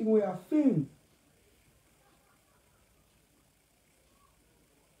something we are feeling?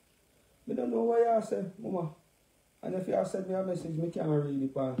 I don't know what you say, Mama. And if you send me a message, I can't read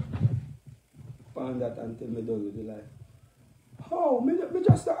it on that until me done with the life. How? Me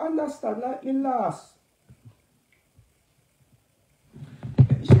just don't understand, like me last.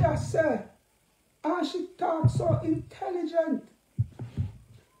 She has said, and she talks so intelligent.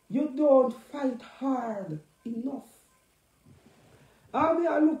 You don't fight hard enough. And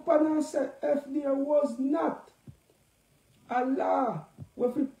I look at her and say, if there was not a law where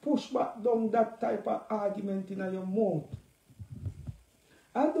we push back down that type of argument in your mouth,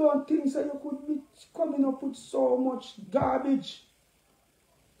 I don't think so you could be coming up with so much garbage.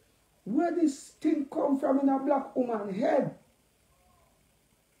 Where this thing come from in a black woman's head?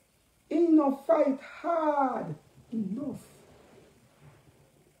 Enough fight hard enough.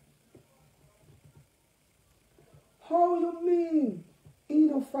 How you mean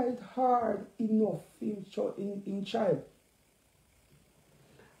enough fight hard enough in child?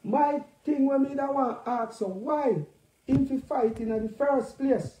 My thing when me that want to ask you, why in the fight in the first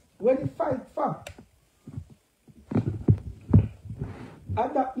place? Where the fight for? And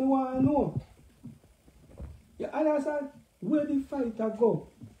that me want to know. You understand? Where the fighter go?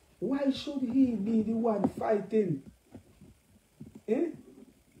 Why should he be the one fighting? Eh?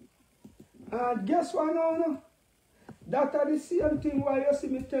 And guess what now? No? That are the same thing why you see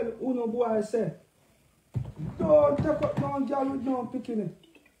me tell Uno boy say, don't take up no girl with no picking.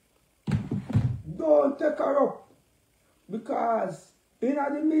 Don't take her up. Because in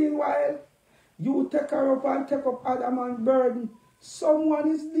the meanwhile, you take her up and take up other man's burden.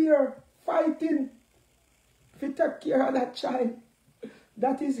 Someone is there fighting to take care of that child.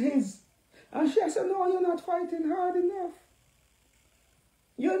 That is his. And she said, no, you're not fighting hard enough.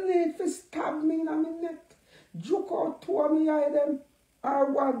 You need to stab me in my neck. Juke out 2 of me eye them,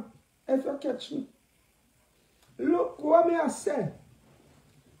 or 1, if you catch me. Look what me I say.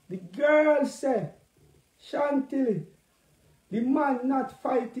 The girl said, Chantilly, the man not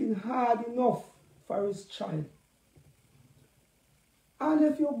fighting hard enough for his child. And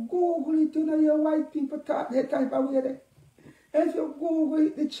if you Google it, you know your white people talk that type of way there. If you Google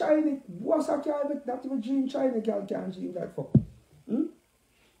it, the Chinese, what's a girl that you dream Chinese girl can't dream that for?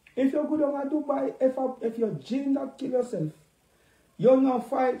 If you go down to Dubai, if you dream that kill yourself, you're not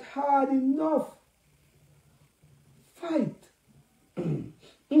fight hard enough. Fight.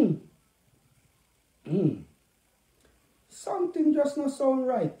 Something just not sound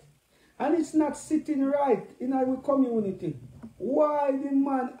right. And it's not sitting right in our community. Why the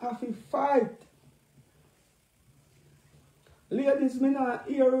man have to fight? Ladies, me not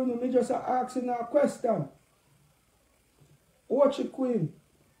hear you, me just asking a question. Watch it, Queen.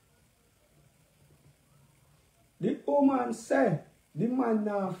 The woman said the man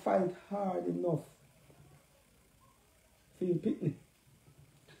now fight hard enough for him picnic.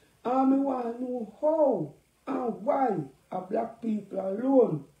 And I want to know how and why a black people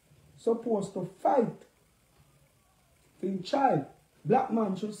alone supposed to fight for him child. Black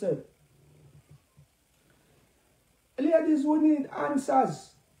man should say. Ladies, we need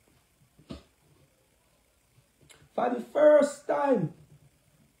answers. For the first time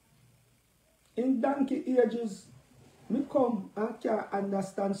in donkey ages, me come and can't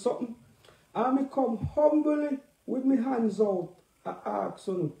understand something. And me come humbly with me hands out and ask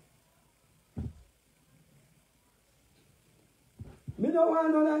you. Me no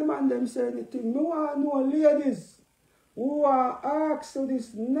want none of them man them say anything. Me want no ladies who are asked to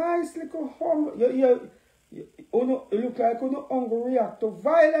this nice little hungry. You look like you hungry react to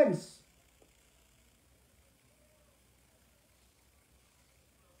violence.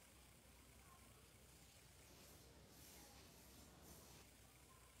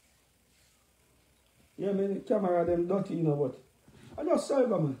 Yeah, me the camera them dirty, you know, but I just saw it,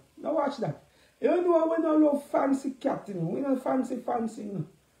 man. Now watch that. You know we don't love fancy cat, you know. We don't fancy, you know.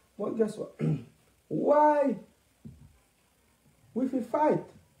 But guess what? Why we fi fight?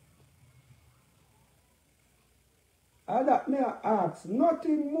 And that may I ask.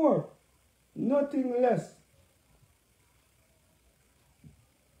 Nothing more. Nothing less.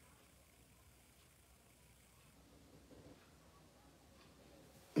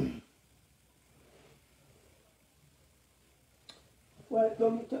 Wait,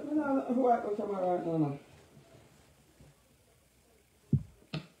 don't take me now. Wait, don't camera right now, man.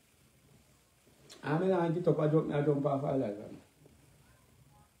 I mean, I get up and jump off a leg.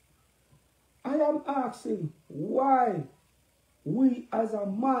 I am asking why we as a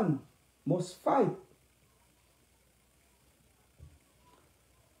man must fight.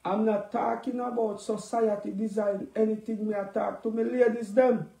 I'm not talking about society design, anything me I talk to me ladies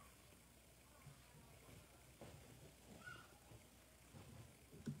them.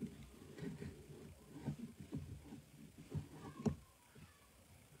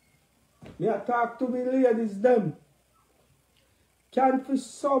 Me I talk to me ladies them. Can for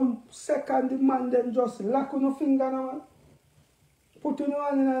some second the man them just lock on your finger now. Put your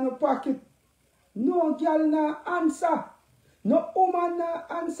hand in your pocket. No girl na answer. No woman na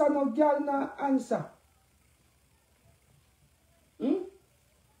answer, no girl na answer. Me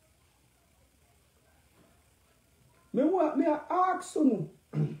ask you.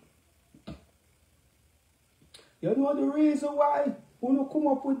 You know the reason why you come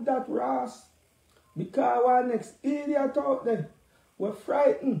up with that, Ross? Because our next idiot out there, we're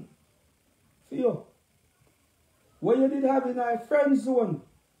frightened for you. When you did have in a friend zone,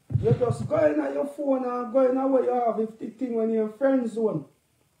 you just go in on your phone and go in where you have 50 thing when you're in friend zone.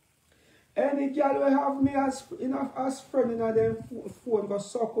 Any girl will have me as friend in their phone go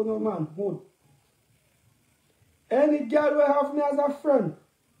suck on a man hood. Any girl will have me as a friend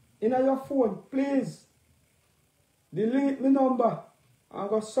in your phone, please delete my number and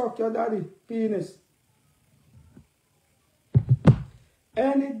go suck your daddy penis.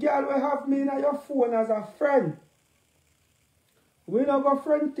 Any girl will have me in your phone as a friend. We don't go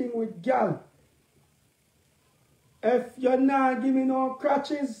friend thing with girl. If you not give me no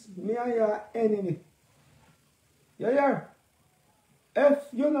crutches, me and your enemy. You hear? If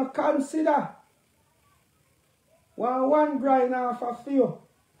you not consider one grind off a few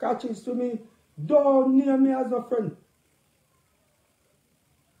catches to me, don't name me as a friend.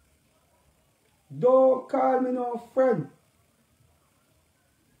 Don't call me no friend.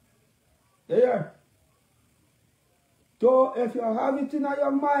 You hear? So if you have it in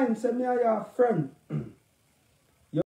your mind, say me are your friend.